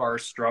do have our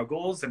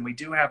struggles, and we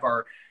do have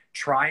our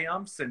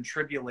triumphs and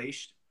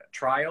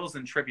trials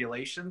and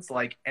tribulations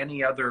like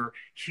any other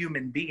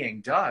human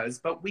being does,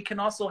 but we can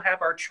also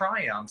have our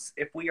triumphs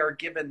if we are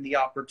given the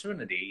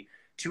opportunity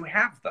to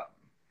have them.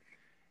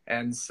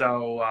 And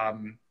so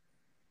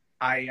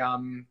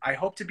I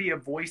hope to be a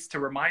voice to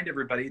remind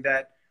everybody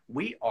that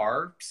we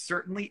are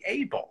certainly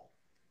able.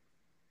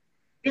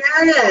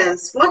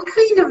 Yes. What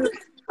kind of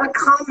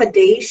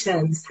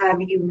accommodations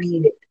have you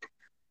needed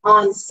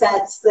on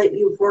sets that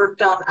you've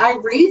worked on? I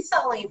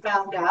recently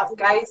found out,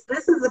 guys,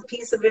 this is a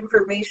piece of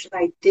information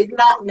I did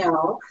not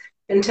know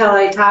until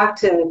I talked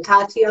to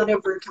Tatiana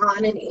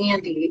Berton and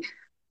Andy,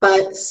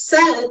 but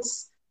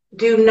sets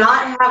do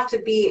not have to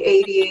be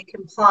ADA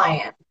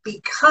compliant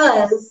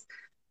because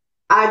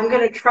I'm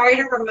going to try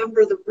to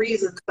remember the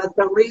reason, but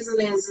the reason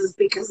is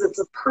because it's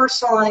a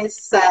personalized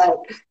set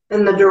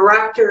and the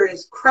director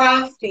is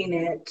crafting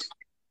it.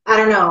 I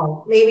don't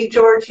know. Maybe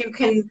George, you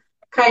can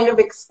kind of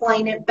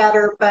explain it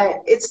better,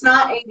 but it's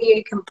not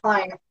ADA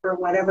compliant for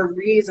whatever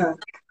reason.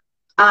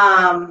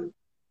 Um,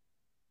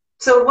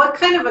 so what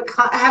kind of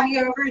have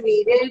you ever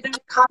needed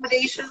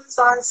accommodations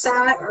on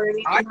set or I,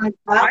 anything like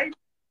that?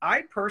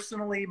 I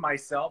personally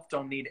myself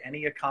don't need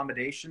any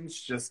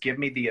accommodations. Just give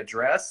me the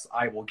address.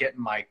 I will get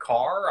in my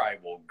car. I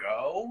will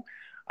go.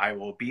 I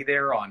will be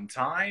there on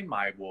time.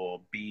 I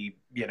will be,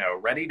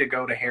 ready to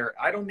go to hair.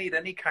 I don't need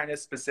any kind of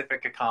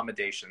specific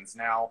accommodations.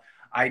 Now,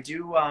 I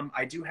do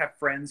have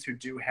friends who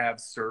do have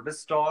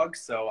service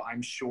dogs, so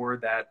I'm sure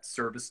that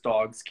service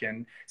dogs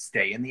can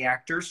stay in the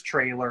actor's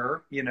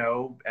trailer,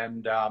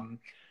 and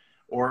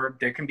or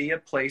there can be a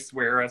place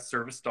where a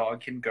service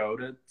dog can go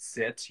to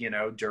sit,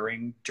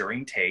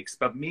 during takes.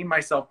 But me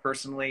myself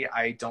personally,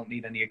 I don't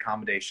need any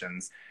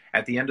accommodations.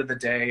 At the end of the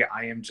day,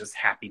 I am just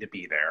happy to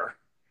be there.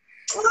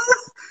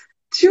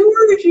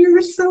 George,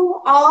 you're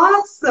so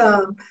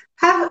awesome.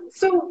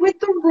 So with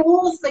the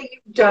roles that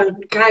you've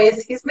done,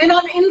 guys, he's been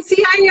on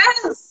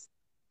NCIS.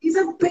 He's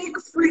a big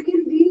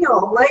freaking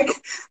deal. Like,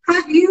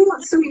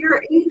 so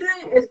your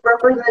agent is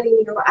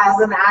representing you as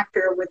an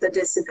actor with a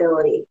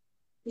disability.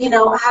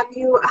 Have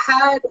you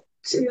had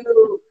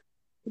to,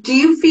 do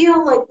you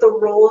feel like the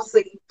roles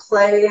that you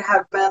play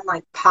have been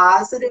like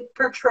positive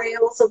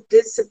portrayals of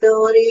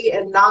disability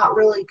and not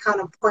really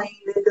kind of playing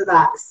into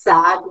that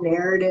sad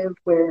narrative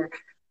where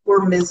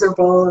we're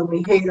miserable and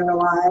we hate our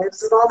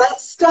lives and all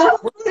that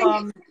stuff?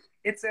 Um,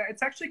 it's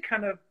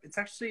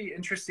actually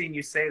interesting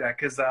you say that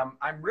because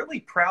I'm really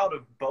proud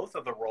of both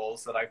of the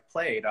roles that I've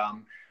played.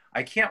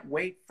 I can't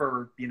wait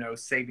for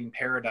Saving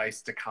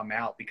Paradise to come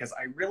out because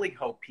I really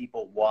hope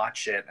people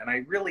watch it and I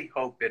really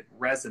hope it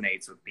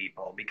resonates with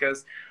people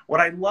because what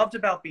I loved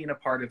about being a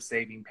part of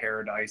Saving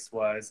Paradise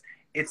was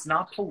it's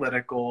not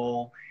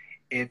political.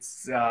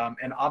 It's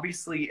and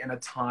obviously in a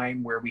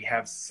time where we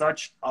have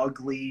such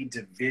ugly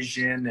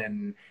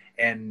division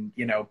and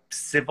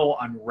civil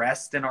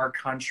unrest in our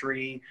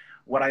country.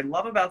 What I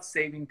love about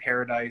Saving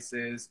Paradise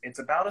is it's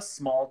about a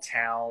small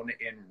town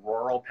in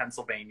rural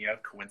Pennsylvania,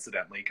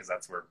 coincidentally, because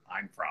that's where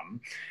I'm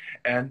from,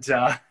 and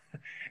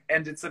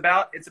and it's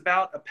about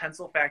a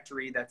pencil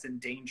factory that's in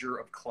danger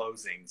of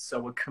closing.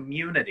 So a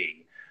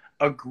community,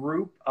 a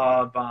group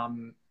of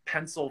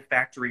pencil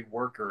factory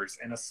workers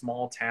in a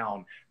small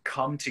town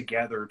come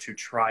together to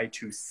try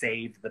to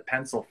save the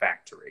pencil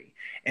factory,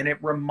 and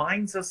it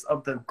reminds us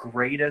of the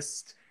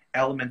greatest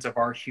element of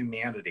our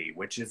humanity,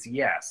 which is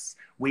yes,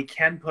 we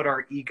can put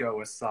our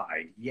ego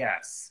aside.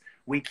 Yes,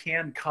 we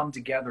can come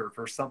together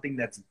for something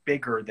that's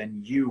bigger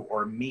than you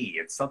or me.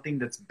 It's something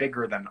that's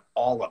bigger than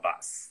all of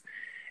us.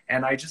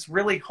 And I just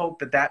really hope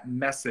that that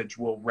message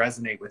will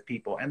resonate with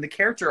people. And the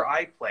character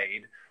I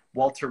played,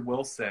 Walter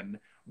Wilson,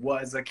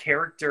 was a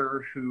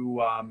character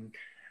who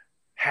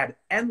had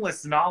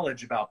endless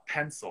knowledge about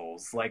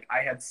pencils. Like I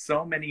had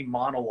so many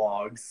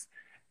monologues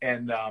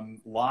and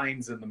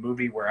lines in the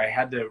movie where I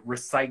had to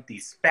recite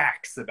these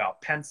facts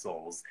about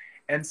pencils.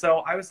 And so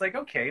I was like,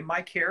 okay,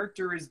 my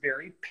character is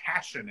very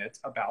passionate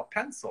about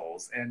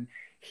pencils and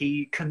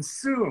he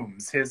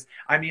consumes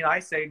I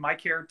say my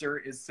character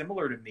is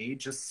similar to me,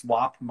 just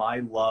swap my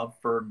love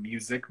for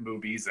music,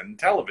 movies, and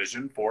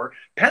television for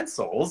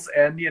pencils.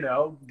 And, you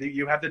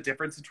have the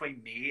difference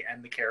between me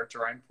and the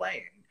character I'm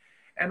playing.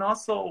 And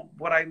also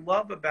what I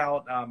love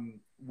about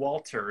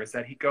Walter is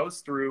that he goes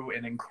through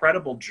an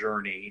incredible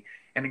journey,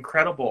 an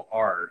incredible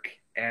arc.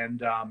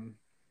 And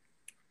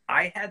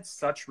I had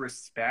such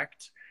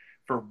respect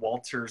for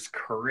Walter's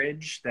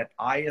courage that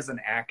I, as an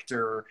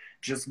actor,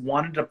 just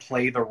wanted to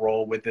play the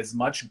role with as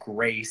much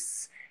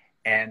grace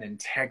and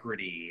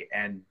integrity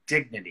and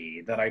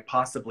dignity that I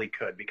possibly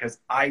could because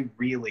I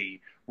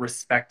really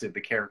respected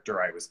the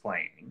character I was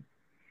playing.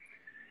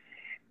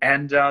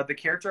 And the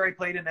character I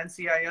played in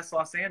NCIS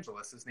Los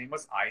Angeles, his name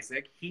was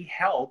Isaac. He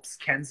helps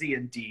Kenzie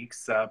and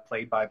Deeks,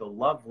 played by the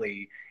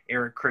lovely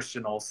Eric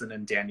Christian Olsen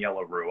and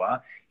Daniela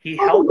Rua. He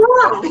helps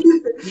Oh,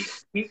 them.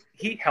 God.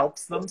 He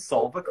helps them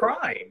solve a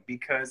crime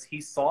because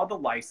he saw the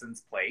license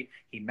plate,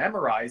 he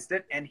memorized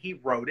it, and he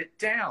wrote it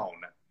down.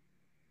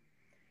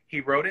 He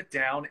wrote it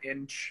down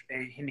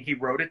he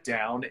wrote it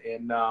down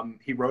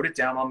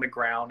on the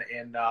ground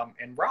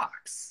in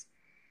rocks.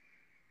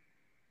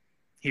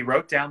 He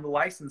wrote down the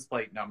license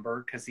plate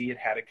number because he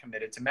had it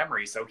committed to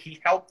memory. So he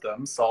helped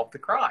them solve the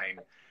crime.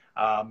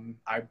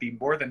 I'd be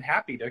more than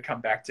happy to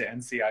come back to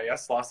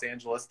NCIS Los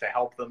Angeles to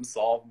help them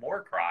solve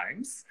more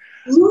crimes.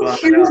 You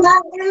hear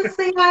that,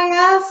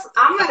 NCIS?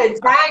 I'm going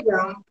to tag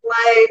them.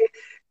 Like,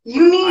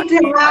 you need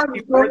to have... I'd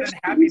be more than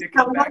happy to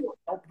come back and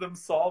help them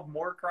solve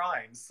more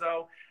crimes.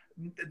 So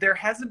there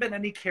hasn't been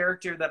any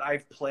character that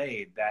I've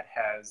played that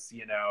has,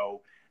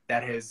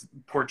 that has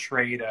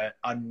portrayed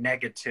a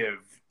negative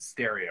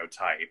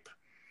stereotype.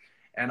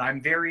 And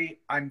I'm very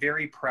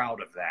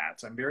proud of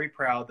that. I'm very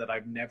proud that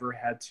I've never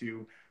had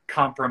to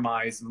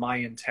compromise my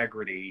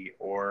integrity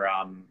or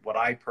what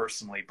I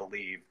personally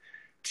believe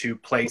to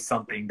play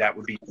something that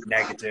would be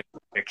negative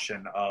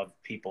depiction of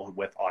people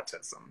with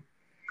autism.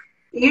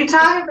 You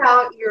talk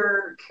about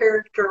your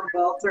character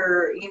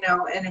Walter,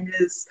 and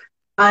his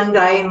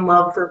undying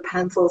love for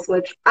pencils,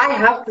 which I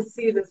have to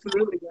see this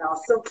movie now.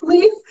 So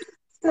please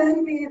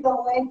send me the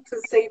link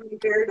to Save Me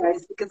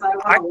Paradise because I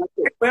want to watch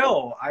it. I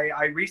will.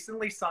 I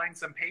recently signed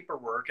some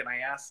paperwork and I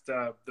asked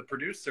the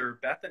producer,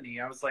 Bethany,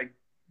 I was like,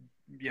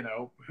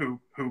 who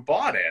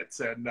bought it?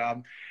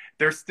 And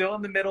they're still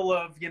in the middle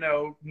of,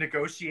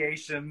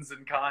 negotiations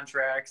and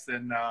contracts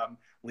and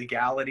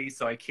legality.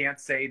 So I can't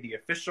say the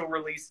official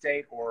release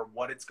date or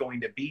what it's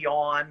going to be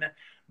on.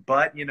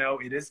 But,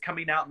 it is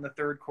coming out in the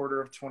third quarter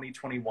of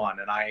 2021.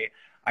 And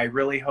I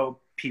really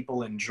hope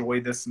people enjoy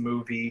this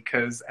movie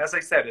because, as I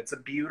said, it's a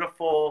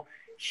beautiful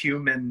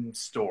human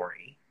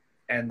story.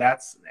 And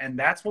that's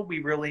what we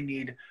really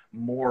need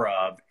more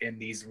of in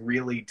these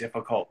really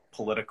difficult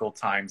political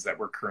times that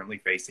we're currently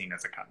facing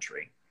as a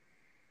country.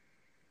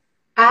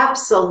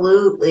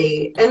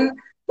 Absolutely. And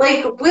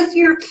like with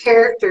your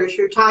characters,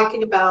 you're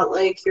talking about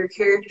like your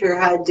character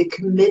had to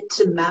commit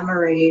to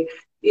memory,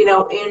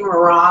 in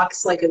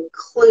rocks like a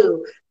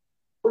clue.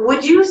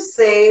 Would you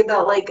say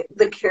that like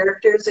the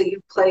characters that you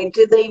played,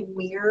 do they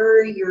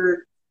mirror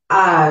your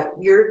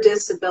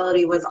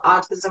disability with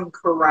autism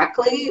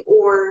correctly,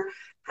 or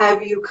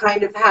have you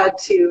kind of had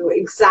to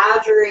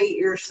exaggerate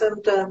your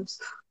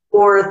symptoms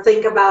or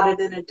think about it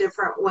in a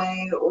different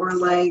way, or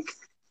like,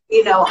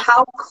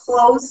 how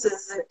close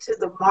is it to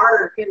the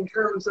mark in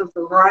terms of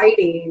the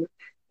writing,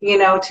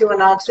 to an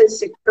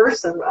autistic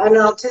person? An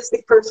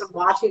autistic person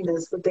watching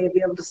this, would they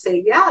be able to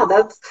say, yeah,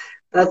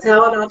 that's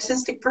how an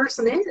autistic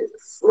person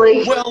is?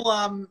 Like,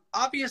 well,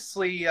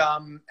 obviously,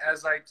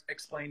 as I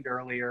explained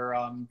earlier,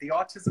 the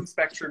autism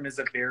spectrum is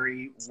a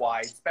very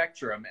wide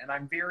spectrum, and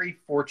I'm very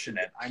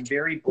fortunate. I'm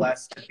very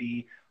blessed to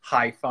be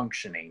high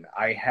functioning.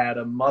 I had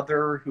a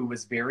mother who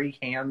was very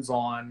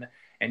hands-on,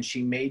 and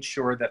she made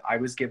sure that I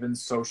was given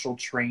social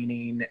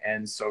training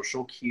and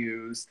social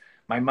cues.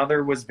 My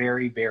mother was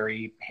very,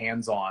 very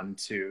hands-on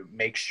to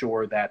make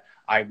sure that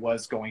I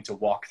was going to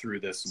walk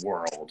through this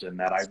world and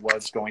that I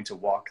was going to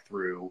walk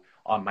through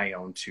on my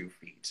own 2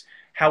 feet.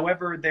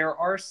 However, there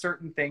are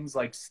certain things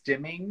like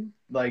stimming,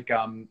 like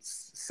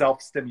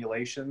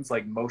self-stimulations,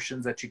 like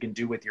motions that you can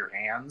do with your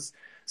hands.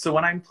 So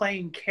when I'm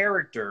playing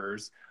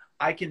characters,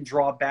 I can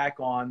draw back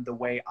on the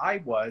way I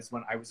was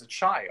when I was a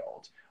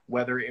child,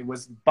 whether it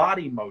was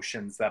body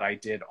motions that I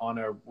did on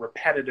a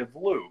repetitive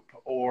loop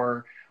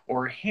or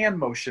hand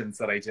motions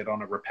that I did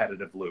on a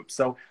repetitive loop.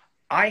 So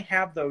I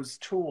have those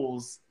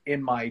tools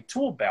in my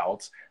tool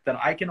belt that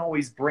I can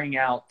always bring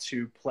out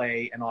to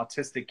play an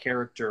autistic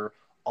character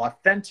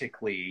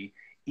authentically,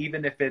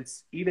 even if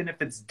it's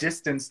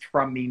distanced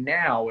from me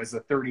now as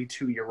a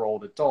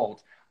 32-year-old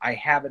adult. I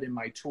have it in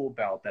my tool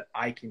belt that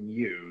I can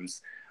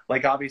use.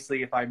 Like,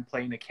 obviously, if I'm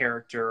playing a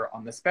character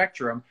on the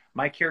spectrum,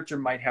 my character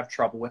might have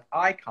trouble with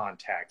eye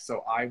contact.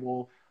 So I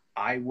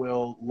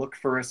will look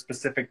for a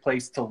specific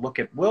place to look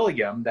at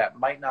William that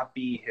might not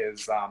be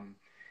his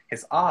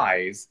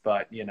eyes,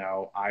 but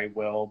I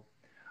will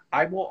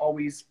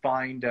always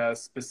find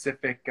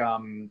specific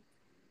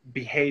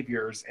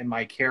behaviors in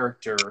my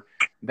character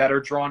that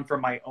are drawn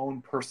from my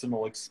own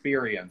personal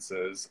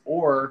experiences.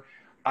 Or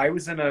I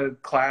was in a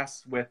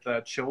class with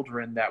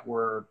children that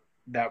weren't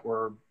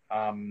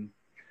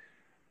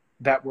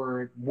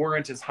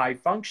as high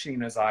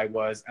functioning as I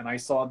was, and I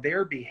saw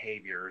their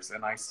behaviors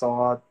and I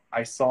saw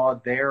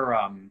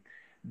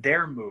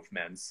their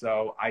movements,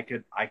 so I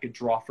could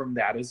draw from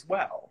that as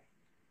well.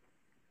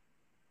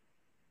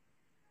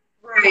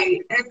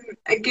 right. And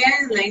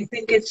again, I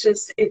think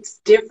it's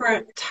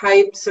different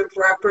types of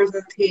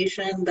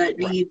representation that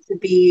need to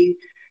be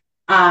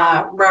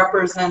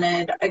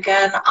represented.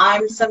 Again,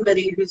 I'm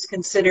somebody who's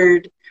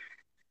considered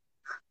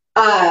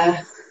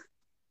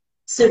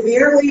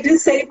severely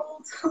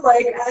disabled,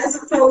 like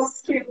as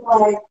opposed to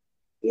like,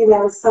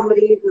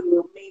 somebody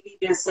who may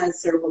just said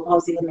cerebral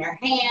palsy in their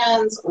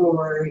hands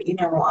or,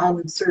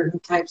 on certain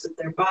types of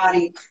their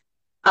body.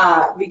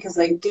 Because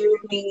I do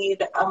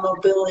need a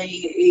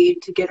mobility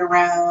aid to get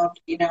around.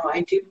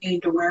 I do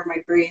need to wear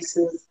my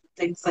braces,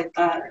 things like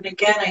that. And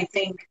again, I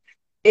think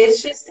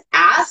it's just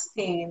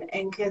asking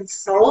and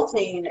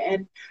consulting.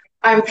 And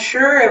I'm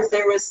sure if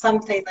there was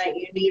something that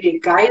you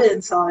needed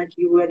guidance on,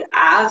 you would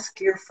ask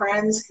your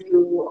friends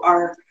who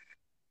are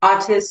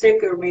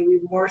autistic or maybe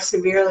more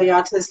severely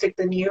autistic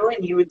than you,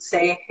 and you would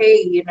say,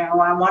 hey,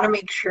 I want to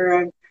make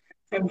sure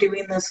I'm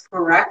doing this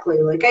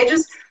correctly. Like,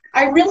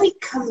 I really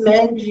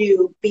commend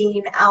you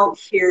being out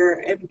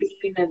here and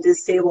being a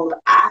disabled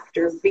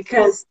actor,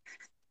 because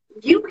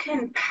you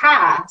can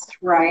pass,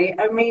 right?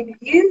 I mean,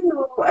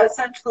 you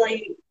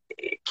essentially,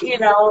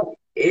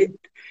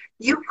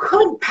 you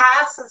could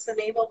pass as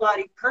an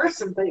able-bodied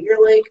person, but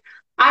you're like,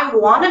 I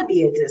want to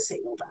be a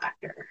disabled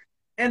actor.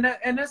 And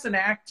as an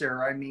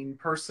actor, I mean,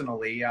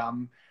 personally,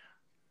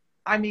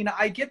 I mean,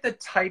 I get that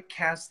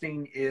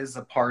typecasting is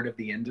a part of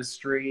the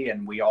industry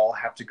and we all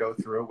have to go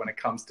through it when it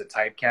comes to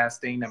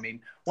typecasting. I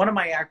mean, one of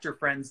my actor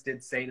friends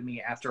did say to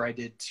me after I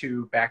did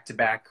 2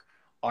 back-to-back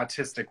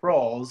autistic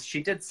roles,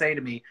 she did say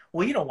to me,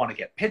 well, you don't want to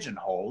get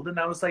pigeonholed. And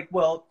I was like,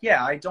 well,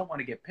 yeah, I don't want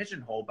to get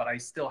pigeonholed, but I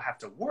still have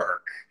to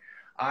work.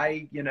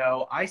 I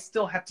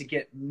still have to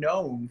get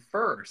known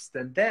first.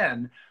 And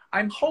then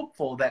I'm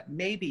hopeful that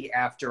maybe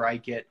after I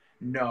get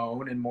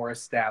known and more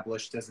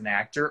established as an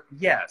actor,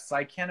 yes,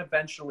 I can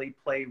eventually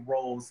play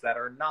roles that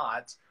are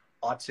not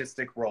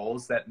autistic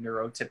roles that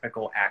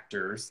neurotypical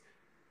actors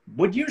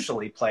would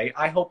usually play.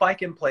 I hope I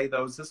can play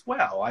those as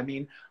well. I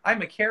mean,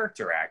 I'm a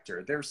character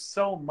actor. There's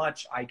so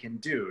much I can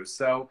do.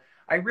 So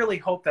I really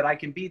hope that I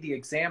can be the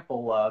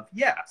example of,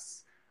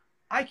 yes,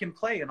 I can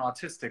play an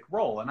autistic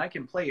role and I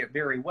can play it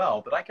very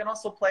well, but I can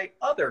also play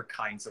other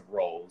kinds of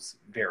roles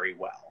very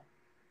well.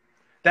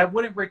 That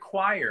wouldn't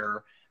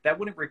require, an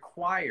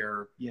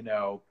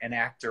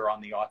actor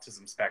on the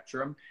autism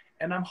spectrum.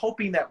 And I'm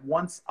hoping that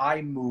once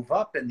I move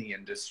up in the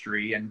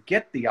industry and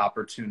get the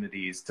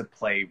opportunities to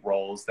play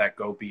roles that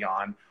go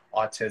beyond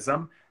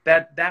autism,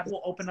 that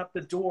will open up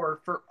the door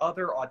for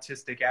other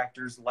autistic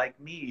actors like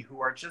me who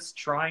are just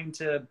trying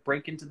to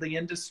break into the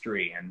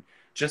industry and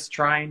just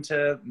trying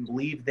to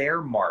leave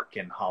their mark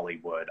in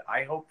Hollywood.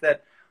 I hope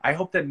that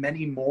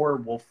many more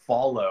will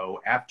follow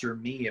after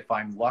me if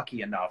I'm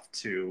lucky enough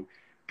to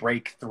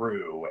break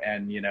through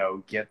and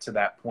get to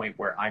that point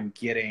where I'm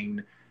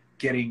getting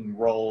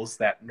roles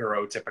that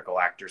neurotypical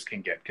actors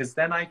can get, because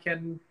then I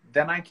can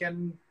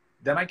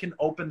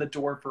open the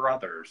door for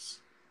others.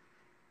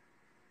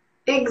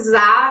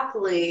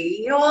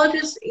 Exactly.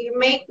 You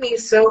make me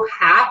so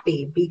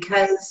happy,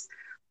 because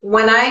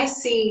when I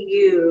see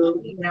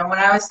you, when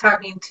I was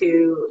talking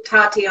to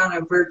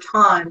Tatiana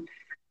Berton,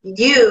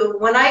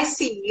 when I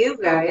see you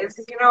guys,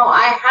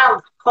 I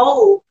have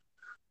hope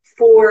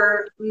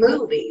for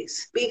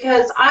movies,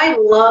 because I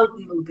love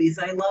movies.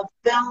 I love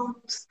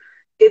films.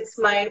 It's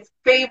my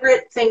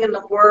favorite thing in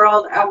the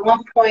world. At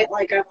one point,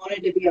 like, I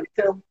wanted to be a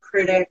film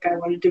critic. I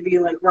wanted to be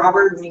like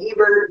Robert and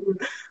Ebert and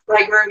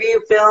like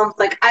review films.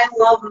 Like, I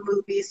love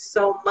movies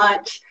so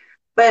much,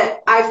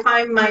 but I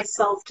find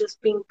myself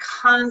just being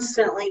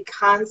constantly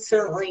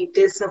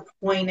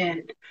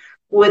disappointed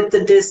with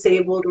the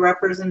disabled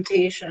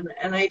representation.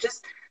 And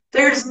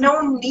there's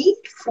no need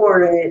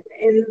for it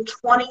in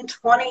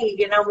 2020,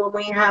 when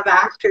we have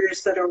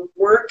actors that are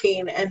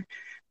working and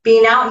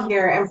being out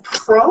here, and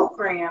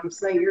programs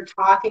that you're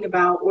talking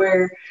about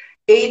where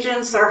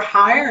agents are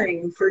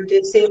hiring for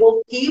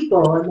disabled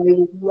people and they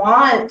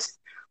want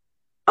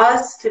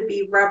us to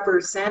be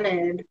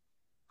represented.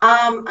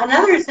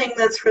 Another thing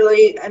that's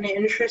really an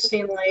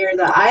interesting layer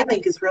that I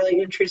think is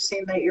really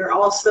interesting, that you're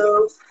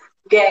also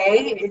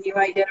gay and you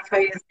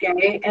identify as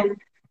gay. And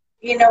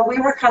we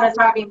were kind of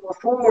talking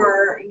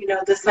before,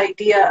 this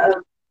idea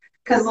of,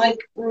 because like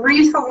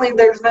recently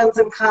there's been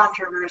some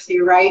controversy,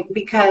 right?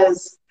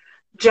 Because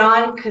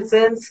John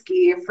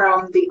Krasinski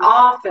from The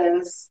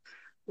Office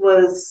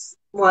was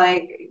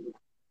like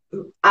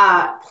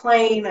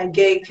playing a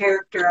gay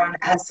character on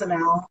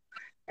SNL,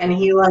 and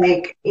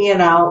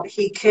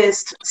he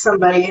kissed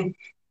somebody,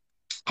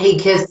 he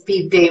kissed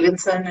Pete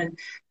Davidson, and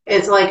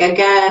it's like,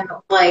 again,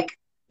 like,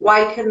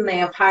 why couldn't they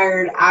have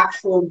hired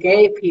actual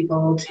gay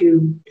people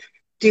to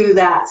do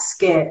that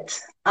skit?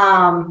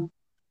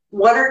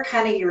 What are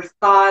kind of your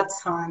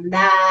thoughts on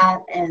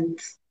that? And,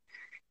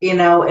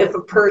 if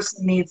a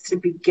person needs to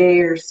be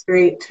gay or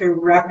straight to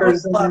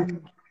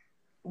represent.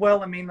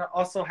 Well, I mean,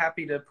 also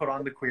happy to put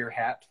on the queer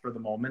hat for the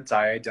moment.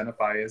 I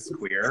identify as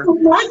queer. I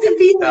want to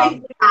be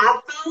like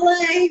that, but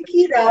like,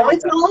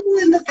 it's all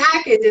in the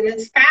package and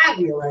it's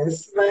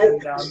fabulous.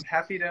 But and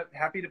happy to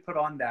put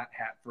on that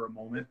hat for a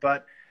moment.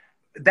 But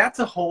that's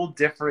a whole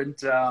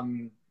different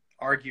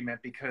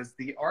argument, because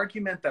the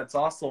argument that's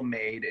also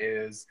made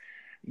is,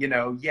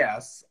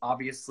 yes,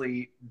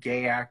 obviously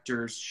gay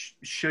actors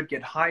should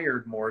get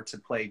hired more to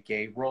play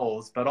gay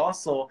roles, but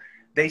also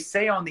they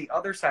say on the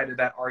other side of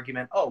that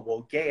argument, oh,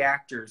 well, gay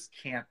actors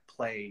can't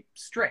play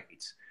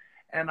straight.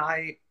 And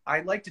I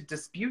like to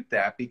dispute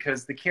that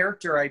because the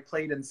character I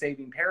played in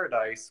Saving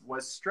Paradise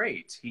was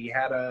straight. He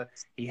had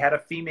a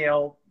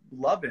female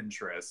love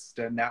interest,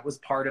 and that was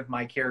part of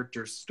my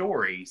character's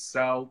story.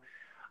 So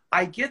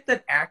I get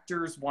that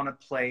actors want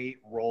to play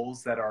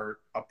roles that are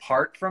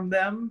apart from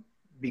them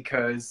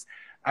because,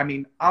 I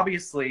mean,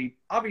 obviously,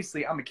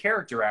 I'm a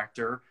character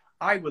actor.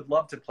 I would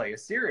love to play a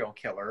serial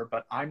killer,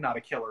 but I'm not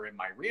a killer in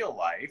my real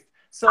life.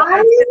 So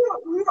I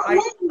I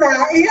love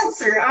that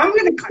answer. I'm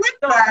going to click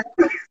that.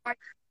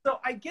 so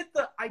I get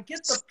the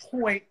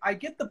point. I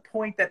get the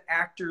point that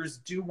actors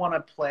do want to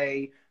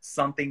play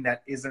something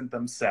that isn't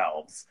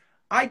themselves.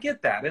 I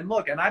get that. And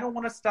look, and I don't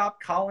want to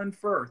stop Colin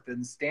Firth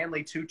and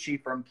Stanley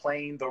Tucci from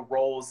playing the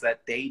roles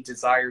that they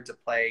desire to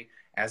play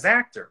as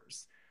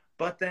actors.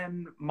 But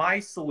then my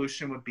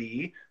solution would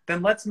be,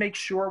 then let's make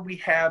sure we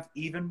have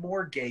even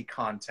more gay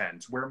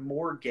content where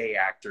more gay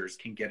actors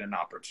can get an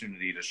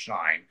opportunity to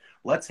shine.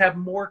 Let's have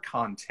more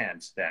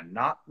content then,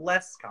 not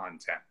less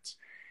content.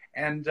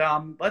 And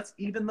let's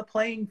even the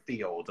playing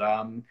field.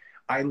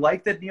 I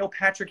like that Neil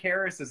Patrick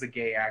Harris is a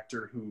gay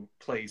actor who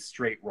plays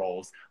straight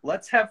roles.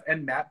 Let's have,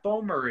 and Matt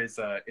Bomer is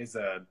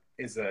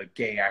a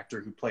gay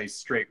actor who plays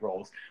straight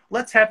roles.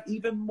 Let's have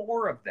even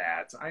more of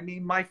that. I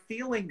mean, my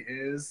feeling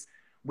is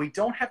we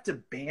don't have to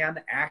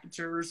ban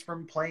actors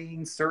from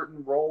playing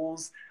certain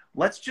roles.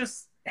 Let's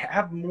just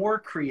have more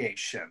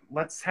creation.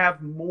 Let's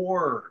have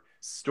more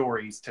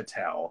stories to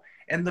tell.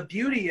 And the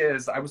beauty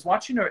is, I was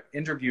watching an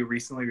interview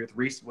recently with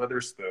Reese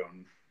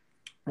Witherspoon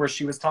where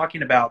she was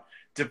talking about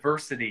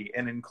diversity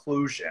and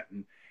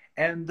inclusion.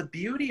 And the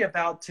beauty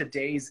about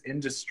today's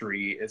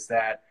industry is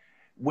that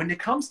when it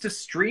comes to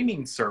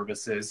streaming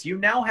services, you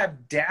now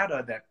have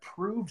data that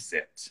proves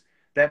it,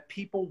 that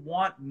people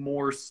want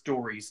more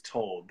stories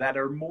told that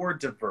are more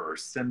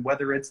diverse. And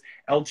whether it's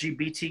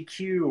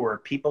LGBTQ or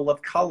people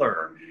of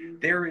color,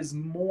 there is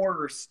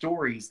more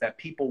stories that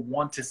people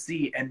want to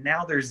see. And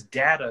now there's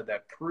data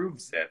that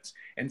proves it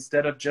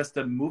instead of just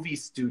a movie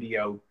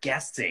studio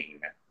guessing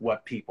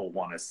what people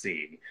want to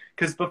see.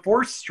 Because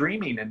before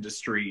streaming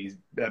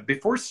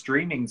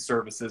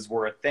services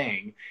were a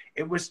thing,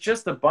 it was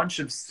just a bunch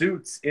of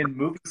suits in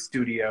movie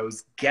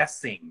studios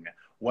guessing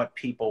what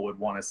people would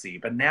want to see.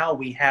 But now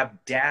we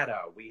have data,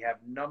 we have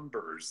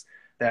numbers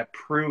that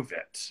prove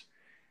it.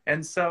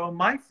 And so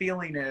my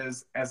feeling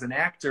is, as an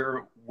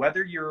actor,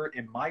 whether you're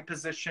in my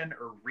position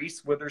or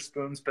Reese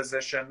Witherspoon's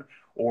position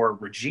or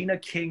Regina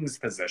King's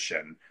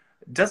position,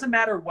 doesn't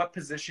matter what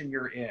position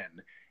you're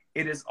in,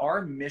 it is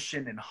our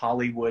mission in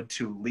Hollywood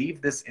to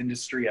leave this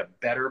industry a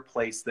better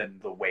place than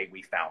the way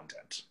we found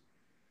it.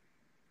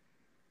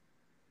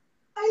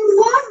 I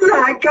love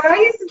that,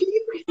 guys. Do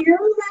you hear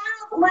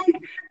that?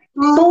 Like,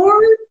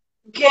 more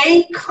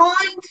gay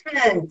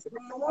content,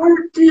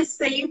 more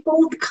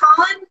disabled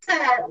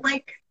content.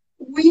 Like,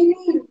 we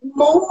need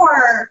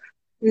more,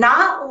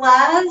 not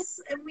less,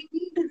 and we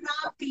need to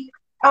not be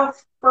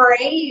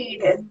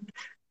afraid. And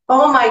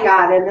oh my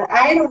God, and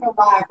I don't know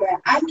why, but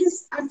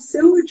I'm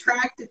so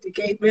attracted to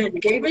gay men.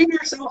 Gay men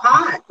are so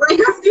hot. Like,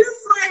 I'm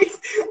just like,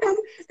 and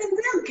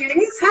they're gay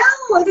as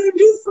hell. And I'm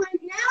just like,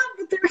 yeah,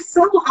 but they're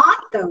so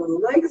hot though.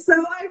 Like, so,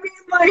 I mean,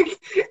 like,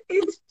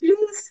 it's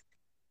just,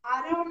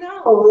 I don't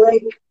know.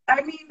 Like,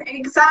 I mean,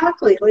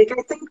 exactly. Like,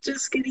 I think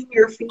just getting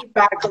your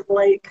feedback of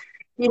like,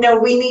 we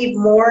need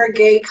more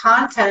gay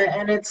content.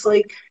 And it's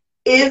like,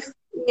 if,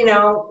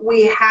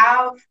 we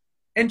have,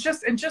 and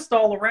just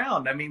all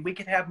around, I mean, we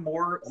could have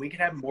more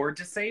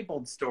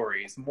disabled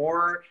stories,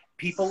 more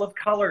people of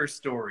color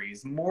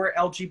stories, more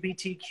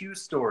LGBTQ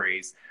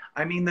stories.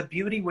 I mean, the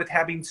beauty with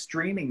having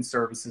streaming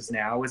services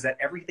now is that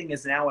everything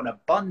is now in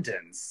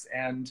abundance,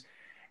 and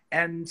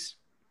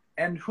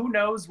who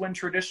knows when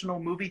traditional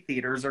movie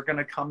theaters are going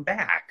to come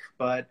back.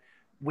 But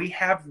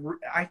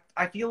I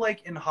feel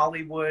like in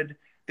Hollywood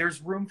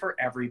there's room for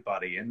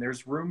everybody, and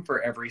there's room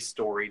for every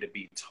story to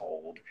be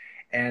told.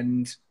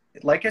 And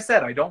like I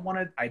said, I don't want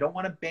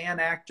to ban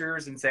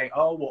actors and say,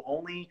 oh, well,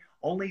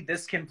 only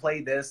this can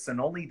play this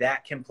and only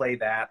that can play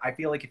that. I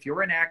feel like if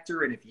you're an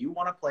actor and if you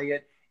want to play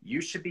it,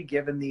 you should be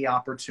given the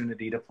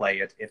opportunity to play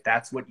it if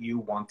that's what you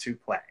want to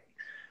play.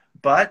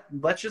 But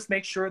let's just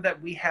make sure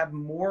that we have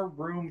more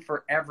room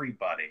for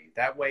everybody.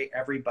 That way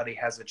everybody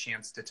has a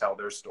chance to tell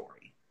their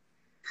story.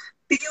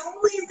 The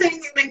only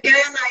thing, and again,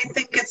 I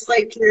think it's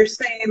like you're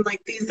saying,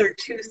 like, these are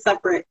two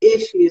separate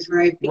issues,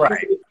 right? Because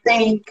Right. you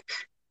think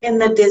in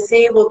the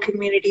disabled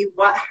community,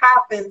 what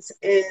happens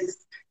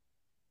is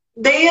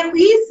they at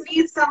least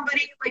need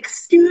somebody like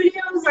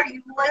studios. Are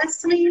you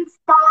listening,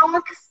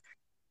 Fox?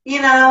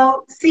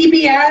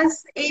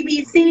 CBS,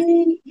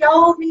 ABC,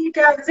 y'all need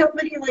to have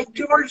somebody like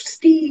George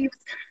Steeves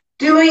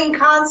doing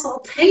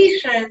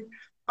consultation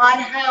on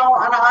how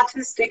an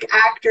autistic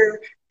actor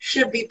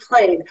should be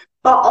played.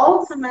 But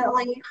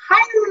ultimately,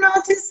 hire an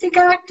autistic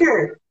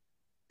actor.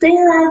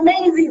 They're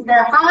amazing.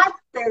 They're hot.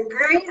 They're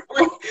great.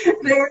 Like,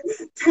 they're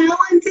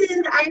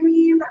talented. I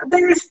mean,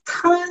 there's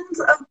tons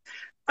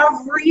of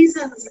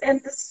reasons.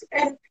 And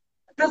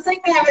the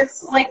thing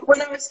is, like,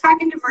 when I was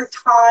talking to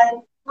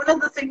Bertrand, one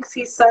of the things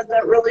he said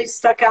that really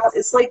stuck out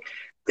is like,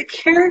 the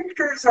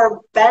characters are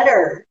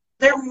better.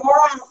 They're more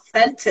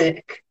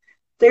authentic.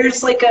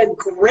 There's like a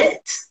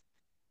grit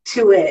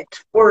to it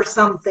or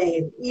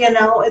something. You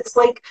know, it's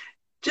like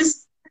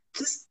just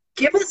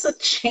give us a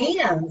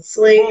chance.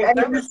 Like Well,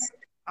 I mean, it's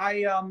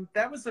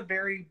that was a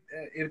very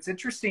it's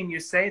interesting you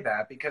say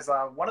that because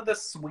one of the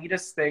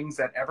sweetest things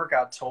that ever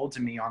got told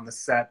to me on the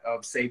set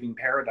of Saving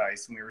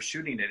Paradise when we were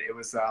shooting it,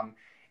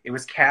 it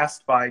was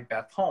cast by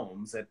Beth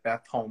Holmes at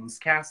Beth Holmes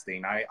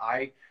Casting.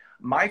 I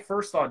my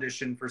first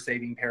audition for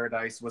Saving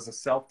Paradise was a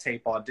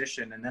self-tape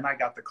audition, and then I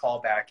got the call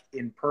back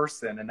in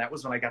person, and that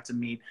was when I got to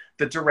meet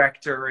the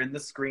director and the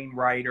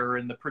screenwriter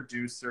and the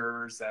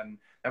producers, and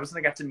that was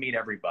when I got to meet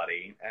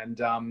everybody. And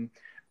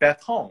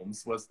Beth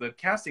Holmes was the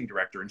casting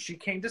director, and she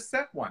came to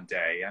set one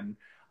day, and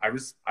I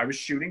was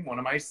shooting one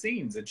of my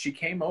scenes, and she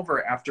came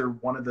over after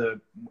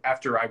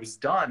I was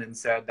done and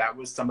said that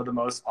was some of the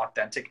most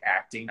authentic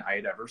acting I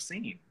had ever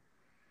seen.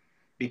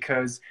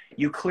 Because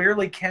you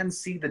clearly can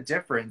see the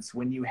difference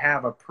when you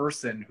have a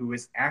person who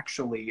is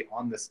actually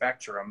on the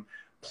spectrum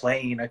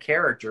playing a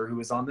character who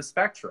is on the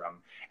spectrum.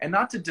 And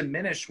not to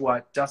diminish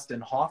what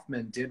Dustin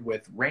Hoffman did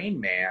with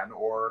Rain Man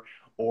or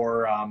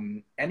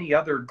any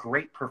other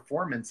great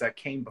performance that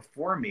came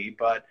before me,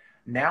 but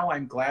now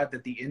I'm glad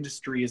that the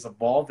industry is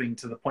evolving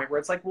to the point where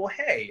it's like, well,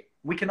 hey,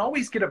 we can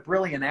always get a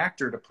brilliant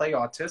actor to play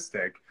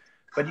autistic,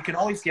 but you can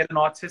always get an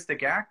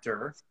autistic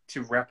actor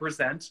to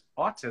represent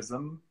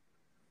autism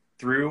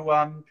through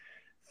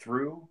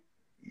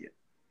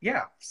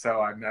yeah.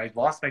 So I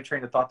lost my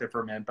train of thought there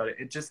for a minute, but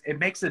it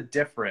makes a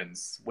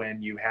difference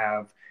when you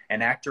have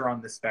an actor on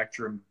the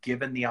spectrum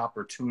given the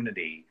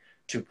opportunity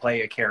to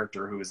play a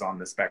character who is on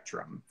the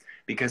spectrum,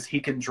 because he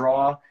can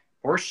draw,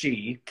 or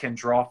she can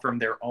draw from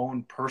their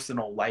own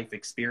personal life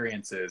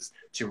experiences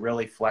to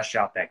really flesh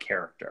out that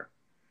character.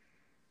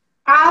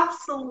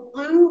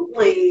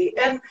 absolutely.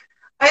 And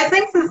I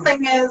think the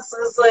thing is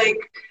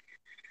like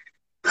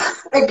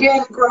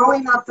again,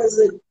 growing up as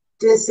a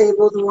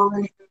disabled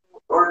woman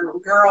or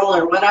girl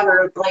or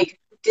whatever, like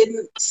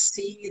didn't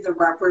see the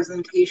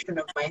representation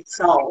of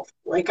myself.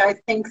 Like I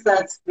think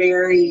that's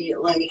very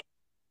like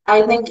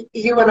I think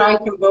you and I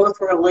can both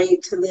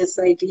relate to this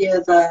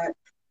idea that,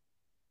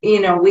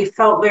 you know, we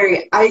felt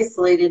very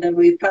isolated and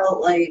we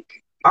felt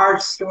like our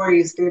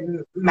stories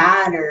didn't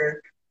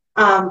matter.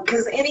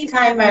 Because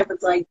anytime I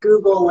would like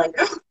Google, like,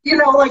 you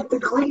know, like the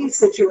Glee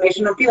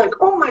situation, I'd be like,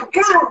 oh my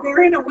God,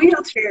 they're in a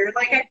wheelchair.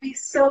 Like, I'd be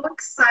so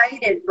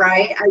excited,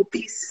 right? I'd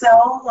be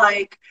so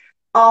like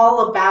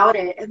all about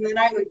it. And then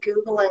I would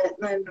Google it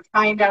and then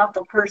find out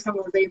the person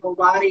was able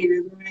bodied.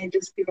 And then I'd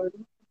just be like,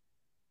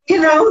 you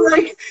know,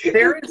 like,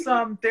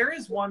 There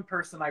is one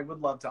person I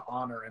would love to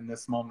honor in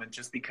this moment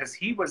just because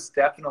he was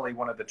definitely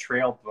one of the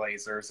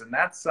trailblazers, and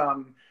that's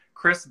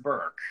Chris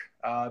Burke.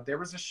 There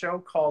was a show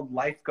called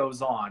Life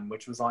Goes On,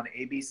 which was on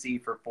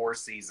ABC for 4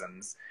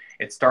 seasons.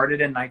 It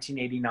started in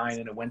 1989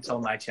 and it went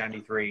till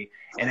 1993,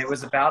 and it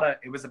was about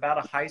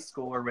a high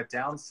schooler with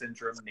Down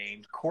syndrome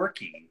named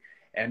Corky.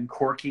 And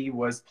Corky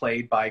was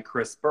played by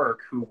Chris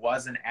Burke, who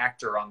was an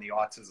actor on the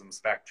autism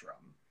spectrum.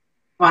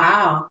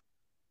 wow.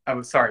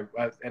 Oh, sorry,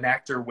 an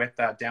actor with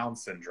Down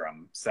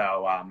syndrome.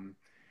 So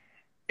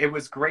it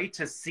was great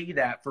to see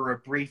that for a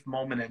brief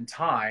moment in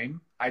time.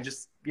 I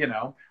just,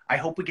 I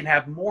hope we can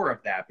have more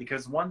of that,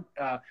 because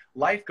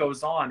Life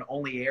Goes On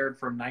only aired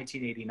from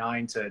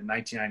 1989 to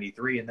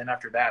 1993. And then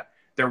after that,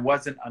 there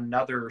wasn't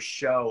another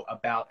show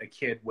about a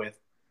kid with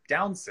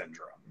Down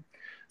syndrome.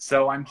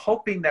 So I'm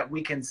hoping that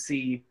we can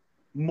see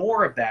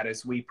more of that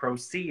as we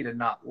proceed and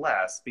not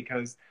less,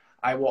 because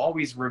I will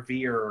always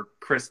revere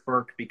Chris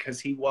Burke because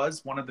he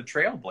was one of the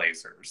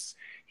trailblazers.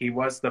 He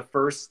was the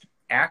first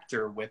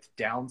actor with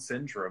Down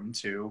syndrome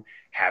to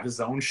have his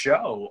own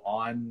show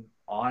on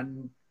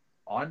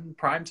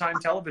primetime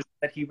television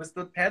that he was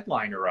the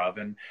headliner of,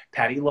 and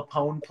Patti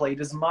LuPone played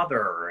his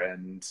mother,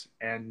 and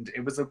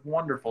it was a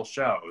wonderful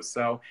show.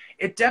 So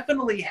it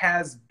definitely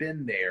has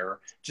been there,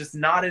 just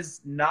not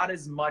as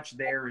much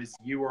there as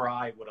you or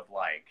I would have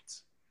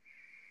liked.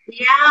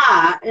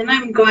 Yeah, and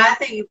I'm glad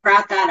that you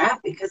brought that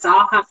up because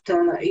I'll have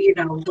to, you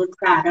know, look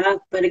that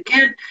up. But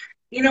again,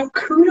 you know,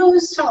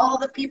 kudos to all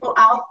the people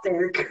out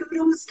there.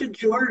 Kudos to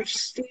George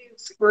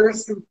Steeves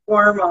first and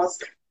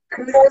foremost.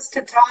 Kudos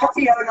to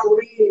Tatiana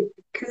Lee.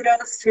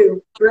 Kudos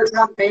to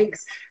Bertolt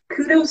Banks.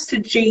 Kudos to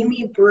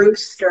Jamie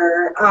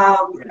Brewster,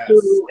 Yes.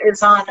 who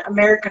is on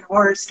American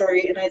Horror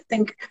Story, and I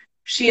think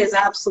she is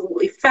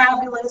absolutely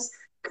fabulous.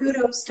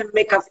 Kudos to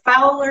Micah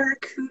Fowler.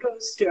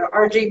 Kudos to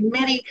RJ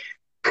Mitty.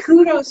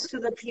 Kudos to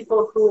the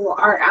people who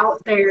are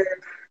out there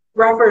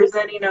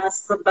representing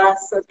us the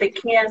best that they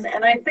can.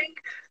 And I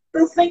think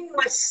the thing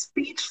with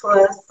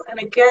Speechless, and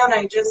again,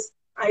 I get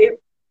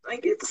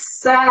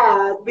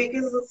sad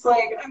because it's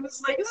like I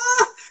was like,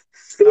 Oh,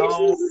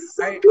 Speechless is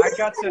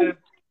so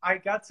I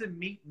got to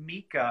meet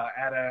Mika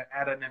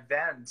at an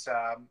event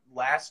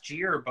last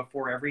year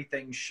before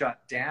everything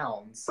shut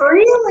down. good. So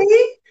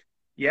Really?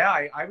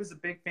 yeah, I was a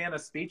big fan of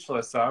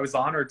Speechless, so I was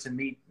honored to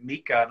meet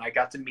Mika, and I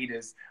got to meet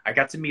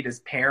his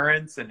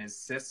parents and his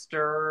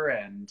sister,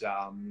 and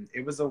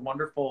it was a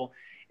wonderful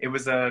it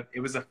was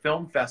a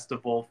film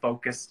festival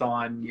focused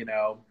on,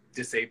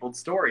 disabled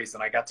stories,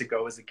 and I got to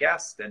go as a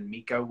guest, and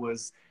Mika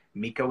was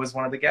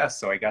one of the guests,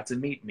 so I got to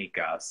meet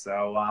Mika.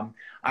 So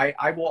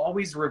I will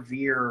always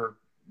revere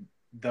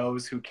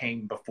those who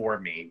came before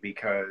me,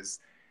 because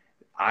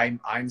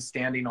I'm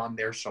standing on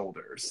their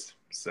shoulders.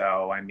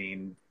 So I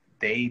mean,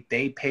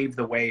 they paved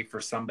the way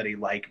for somebody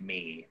like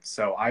me.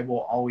 So I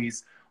will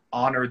always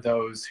honor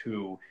those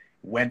who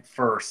went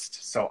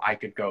first so I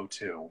could go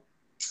too.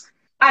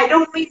 I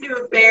don't mean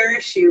to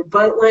embarrass you,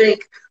 but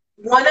like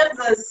one of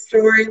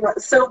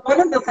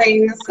the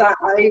things that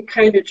I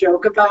kind of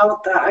joke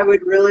about that I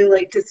would really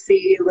like to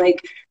see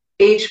like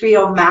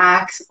HBO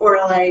Max or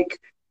like,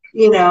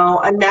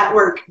 a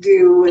network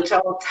do, which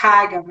I'll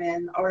tag them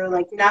in, or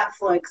like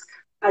Netflix.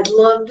 I'd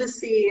love to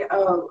see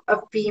a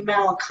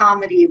female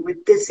comedy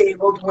with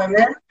disabled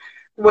women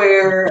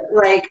where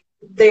like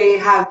they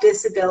have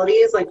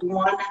disabilities, like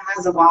one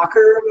has a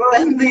walker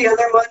and the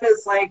other one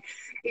is like,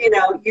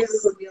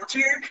 uses a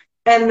wheelchair.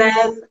 And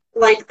then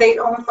like they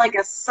own like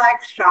a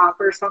sex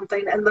shop or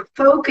something. And the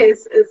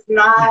focus is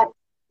not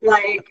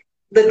like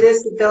the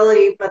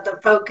disability, but the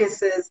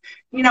focus is,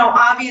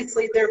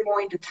 obviously they're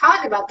going to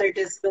talk about their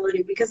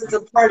disability because it's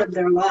a part of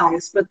their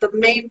lives. But the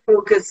main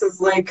focus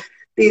is like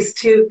these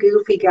two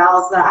goofy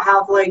gals that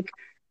have like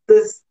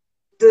this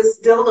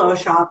dildo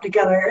shop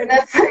together, and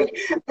it's like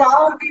that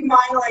would be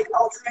my like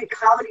ultimate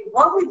comedy.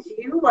 What would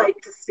you like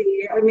to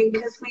see? I mean,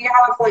 because we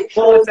have like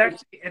Well,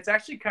 shows. it's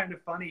actually kind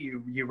of funny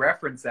you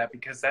reference that,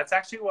 because that's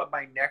actually what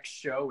my next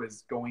show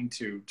is going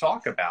to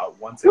talk about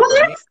once it What?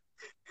 premieres.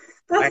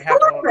 I That's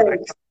have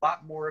perfect.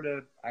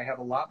 I have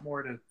a lot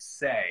more to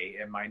say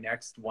in my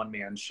next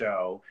one-man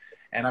show,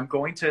 and I'm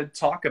going to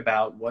talk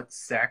about what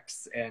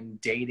sex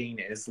and dating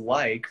is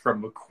like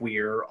from a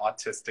queer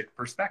autistic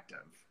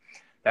perspective.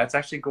 That's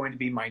actually going to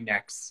be my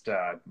next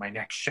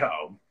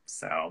show.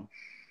 So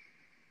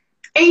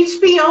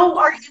HBO,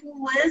 are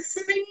you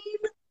listening?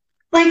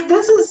 Like,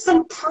 this is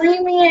some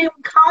premium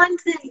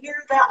content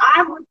here that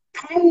I would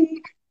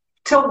pay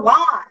to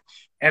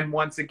watch. and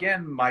once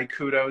again, my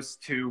kudos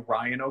to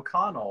Ryan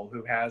O'Connell,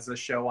 who has a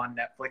show on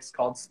Netflix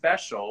called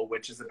Special,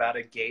 which is about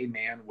a gay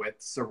man with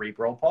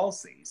cerebral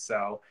palsy.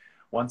 So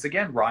once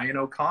again, Ryan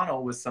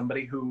O'Connell was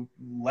somebody who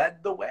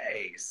led the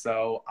way.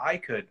 So I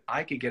could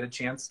get a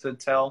chance to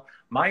tell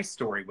my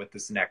story with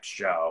this next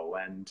show.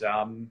 And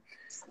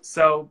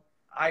so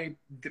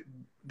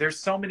there's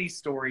so many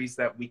stories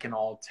that we can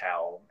all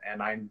tell.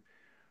 And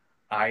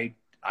I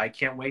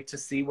can't wait to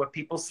see what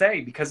people say,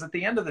 because at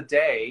the end of the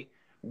day,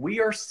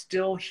 we are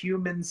still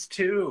humans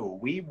too.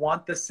 We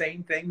want the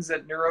same things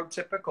that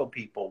neurotypical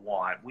people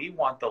want. We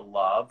want the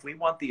love, we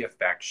want the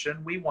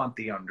affection, we want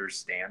the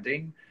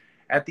understanding.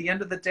 At the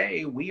end of the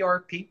day, we are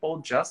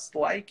people just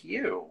like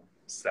you.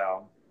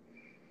 So,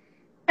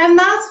 And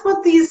that's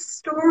what these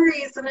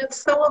stories, and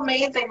it's so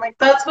amazing. Like,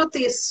 that's what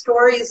these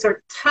stories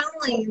are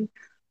telling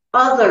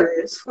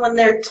others when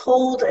they're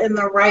told in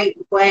the right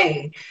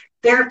way.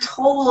 They're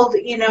told,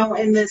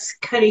 in this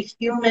kind of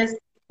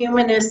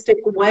humanistic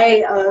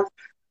way of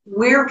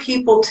we're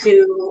people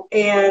too,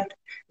 and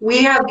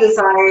we have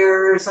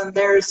desires, and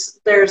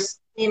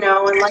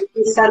and like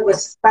you said with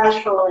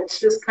Special, it's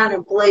just kind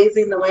of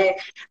blazing the way.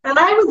 And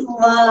I would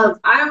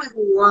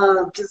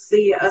love to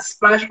see a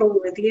special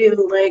with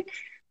you, like,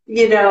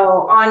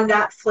 on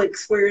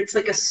Netflix where it's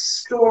like a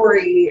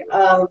story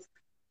of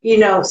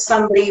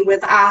somebody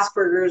with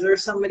Asperger's or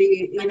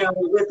somebody,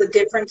 with a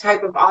different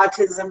type of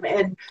autism,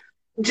 and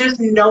just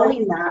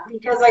knowing that,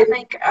 because I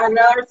think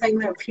another thing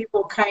that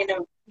people kind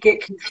of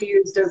get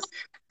confused is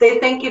they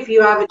think if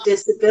you have a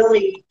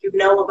disability, you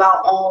know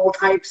about all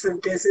types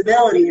of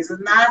disabilities,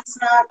 and that's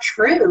not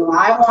true.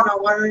 I want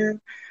to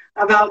learn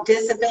about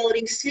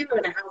disabilities too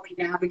and how we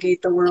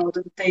navigate the world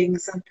and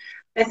things. And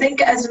I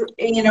think, as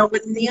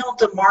with Neil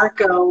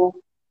DeMarco,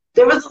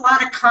 there was a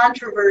lot of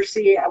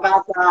controversy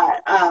about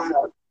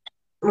that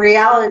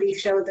reality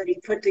show that he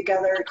put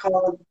together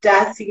called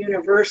Death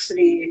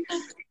University,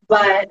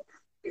 but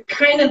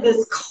kind of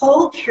this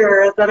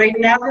culture that I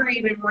never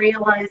even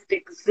realized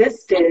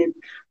existed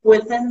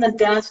within the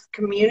deaf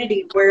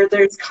community, where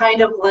there's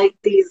kind of like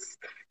these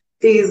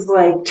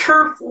like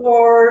turf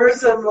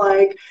wars, and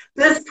like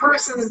this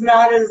person's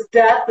not as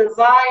deaf as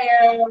I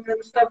am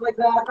and stuff like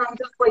that. And I'm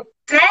just like,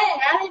 dang,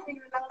 I didn't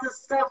even know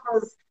this stuff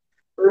was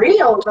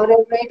real, but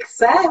it makes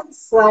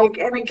sense. Like,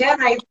 and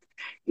again,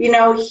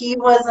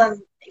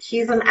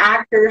 he's an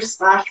actor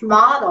slash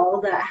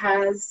model that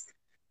has,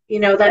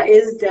 that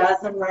is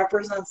deaf and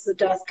represents the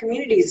deaf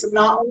community. So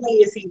not only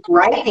is he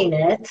writing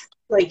it,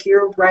 like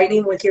you're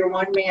writing with your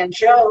one-man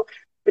show,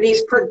 but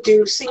he's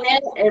producing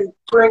it and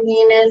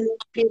bringing in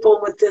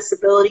people with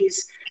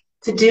disabilities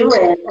to do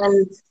it.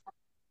 And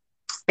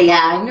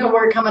yeah, I know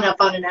we're coming up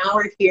on an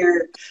hour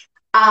here.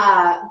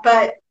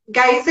 But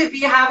guys, if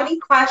you have any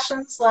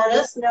questions, let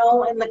us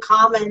know in the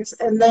comments.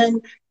 And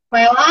then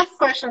my last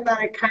question that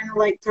I kind of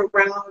like to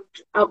round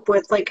up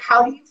with, like,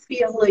 how do you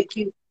feel like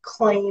you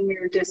claim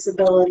your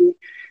disability,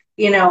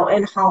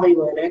 in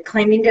Hollywood?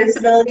 Claiming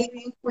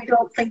disability, we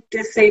don't think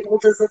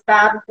disabled is a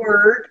bad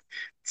word.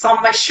 it's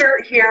on my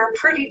shirt here,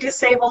 pretty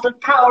disabled and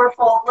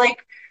powerful.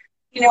 Like,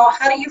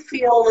 how do you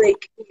feel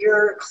like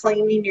you're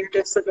claiming your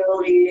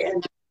disability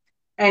and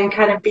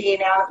kind of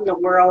being out in the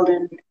world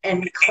and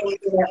claiming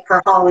it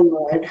for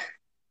Hollywood?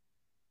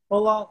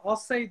 Well, I'll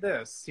say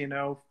this,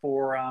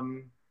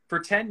 for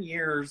 10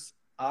 years,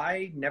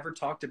 I never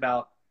talked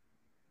about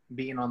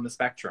being on the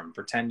spectrum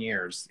for 10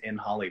 years in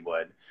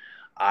Hollywood.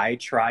 I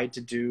tried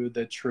to do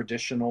the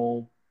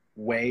traditional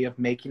way of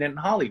making it in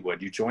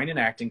Hollywood. You join an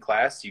acting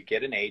class, you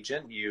get an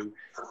agent, you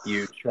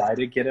try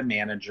to get a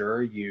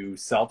manager, you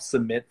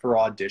self-submit for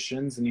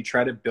auditions, and you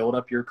try to build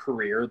up your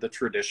career the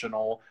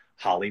traditional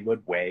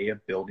Hollywood way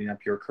of building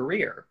up your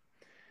career.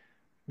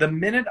 The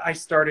minute I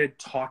started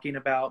talking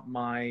about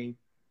my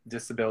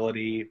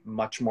disability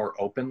much more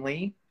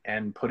openly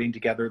and putting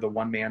together the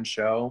one-man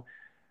show,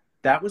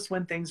 that was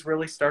when things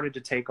really started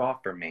to take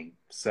off for me.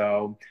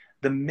 So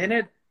the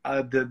minute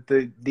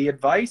the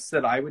advice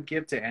that I would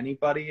give to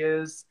anybody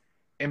is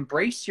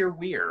embrace your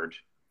weird,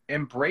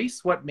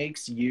 embrace what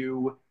makes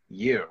you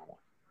you,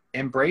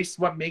 embrace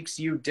what makes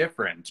you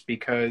different,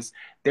 because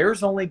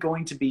there's only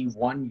going to be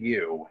one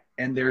you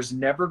and there's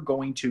never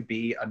going to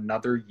be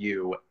another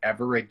you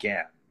ever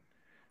again.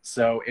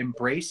 So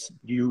embrace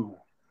you.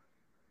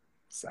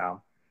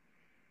 So.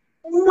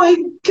 Oh my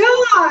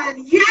God,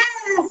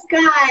 yes,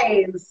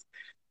 guys.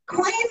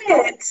 Claim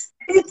it.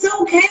 It's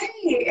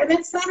okay. And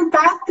it's not a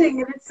bad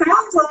thing. And it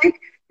sounds like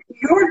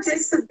your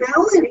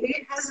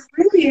disability has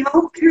really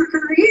helped your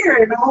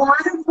career in a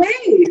lot of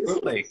ways.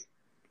 Absolutely.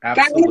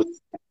 Absolutely. Guys,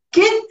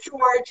 get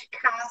George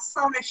cast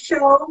on a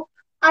show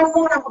I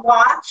want to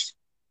watch.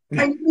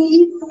 I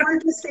need more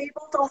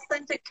disabled,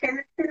 authentic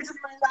characters in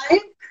my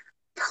life.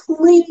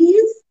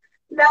 Please,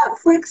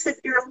 Netflix, if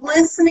you're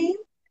listening,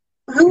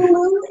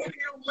 Hulu, if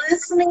you're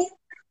listening,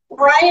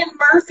 Ryan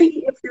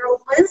Murphy, if you're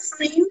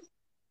listening,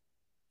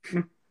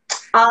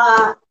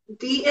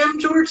 DM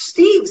George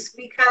Steeves,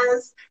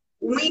 because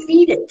we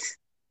need it.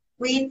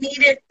 We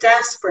need it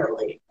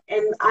desperately.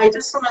 And I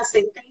just want to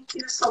say thank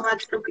you so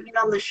much for being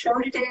on the show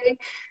today.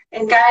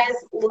 And guys,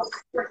 look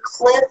for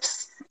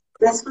clips.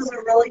 This was a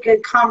really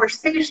good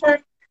conversation.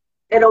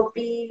 It'll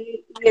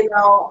be,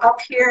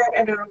 up here,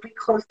 and it'll be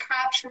closed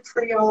caption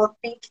for y'all.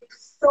 Thank you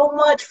so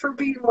much for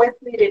being with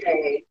me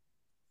today.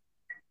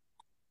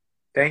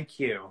 Thank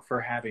you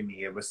for having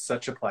me. It was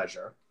such a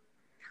pleasure.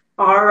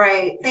 All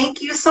right.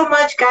 Thank you so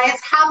much, guys.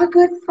 Have a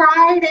good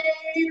Friday.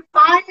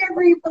 Bye,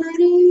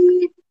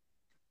 everybody.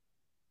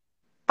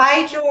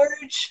 Bye,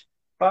 George.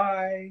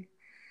 Bye.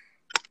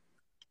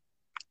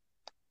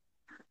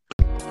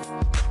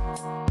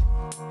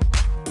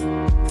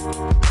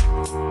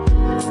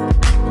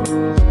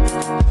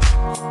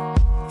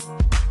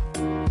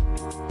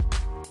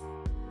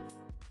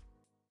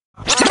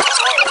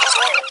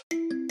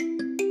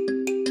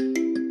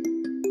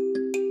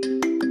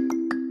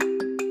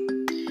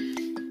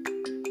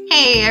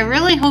 Hey, I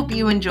really hope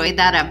you enjoyed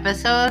that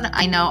episode.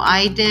 I know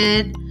I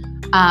did.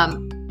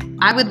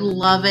 I would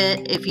love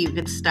it if you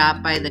could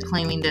stop by the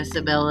Claiming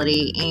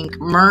Disability Inc.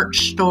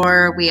 merch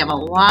store. We have a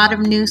lot of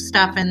new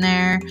stuff in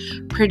there.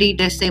 Pretty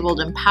disabled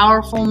and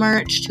powerful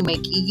merch to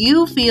make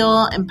you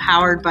feel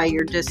empowered by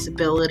your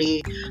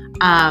disability.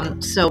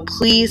 So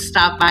please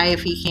stop by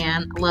if you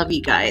can. Love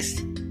you guys.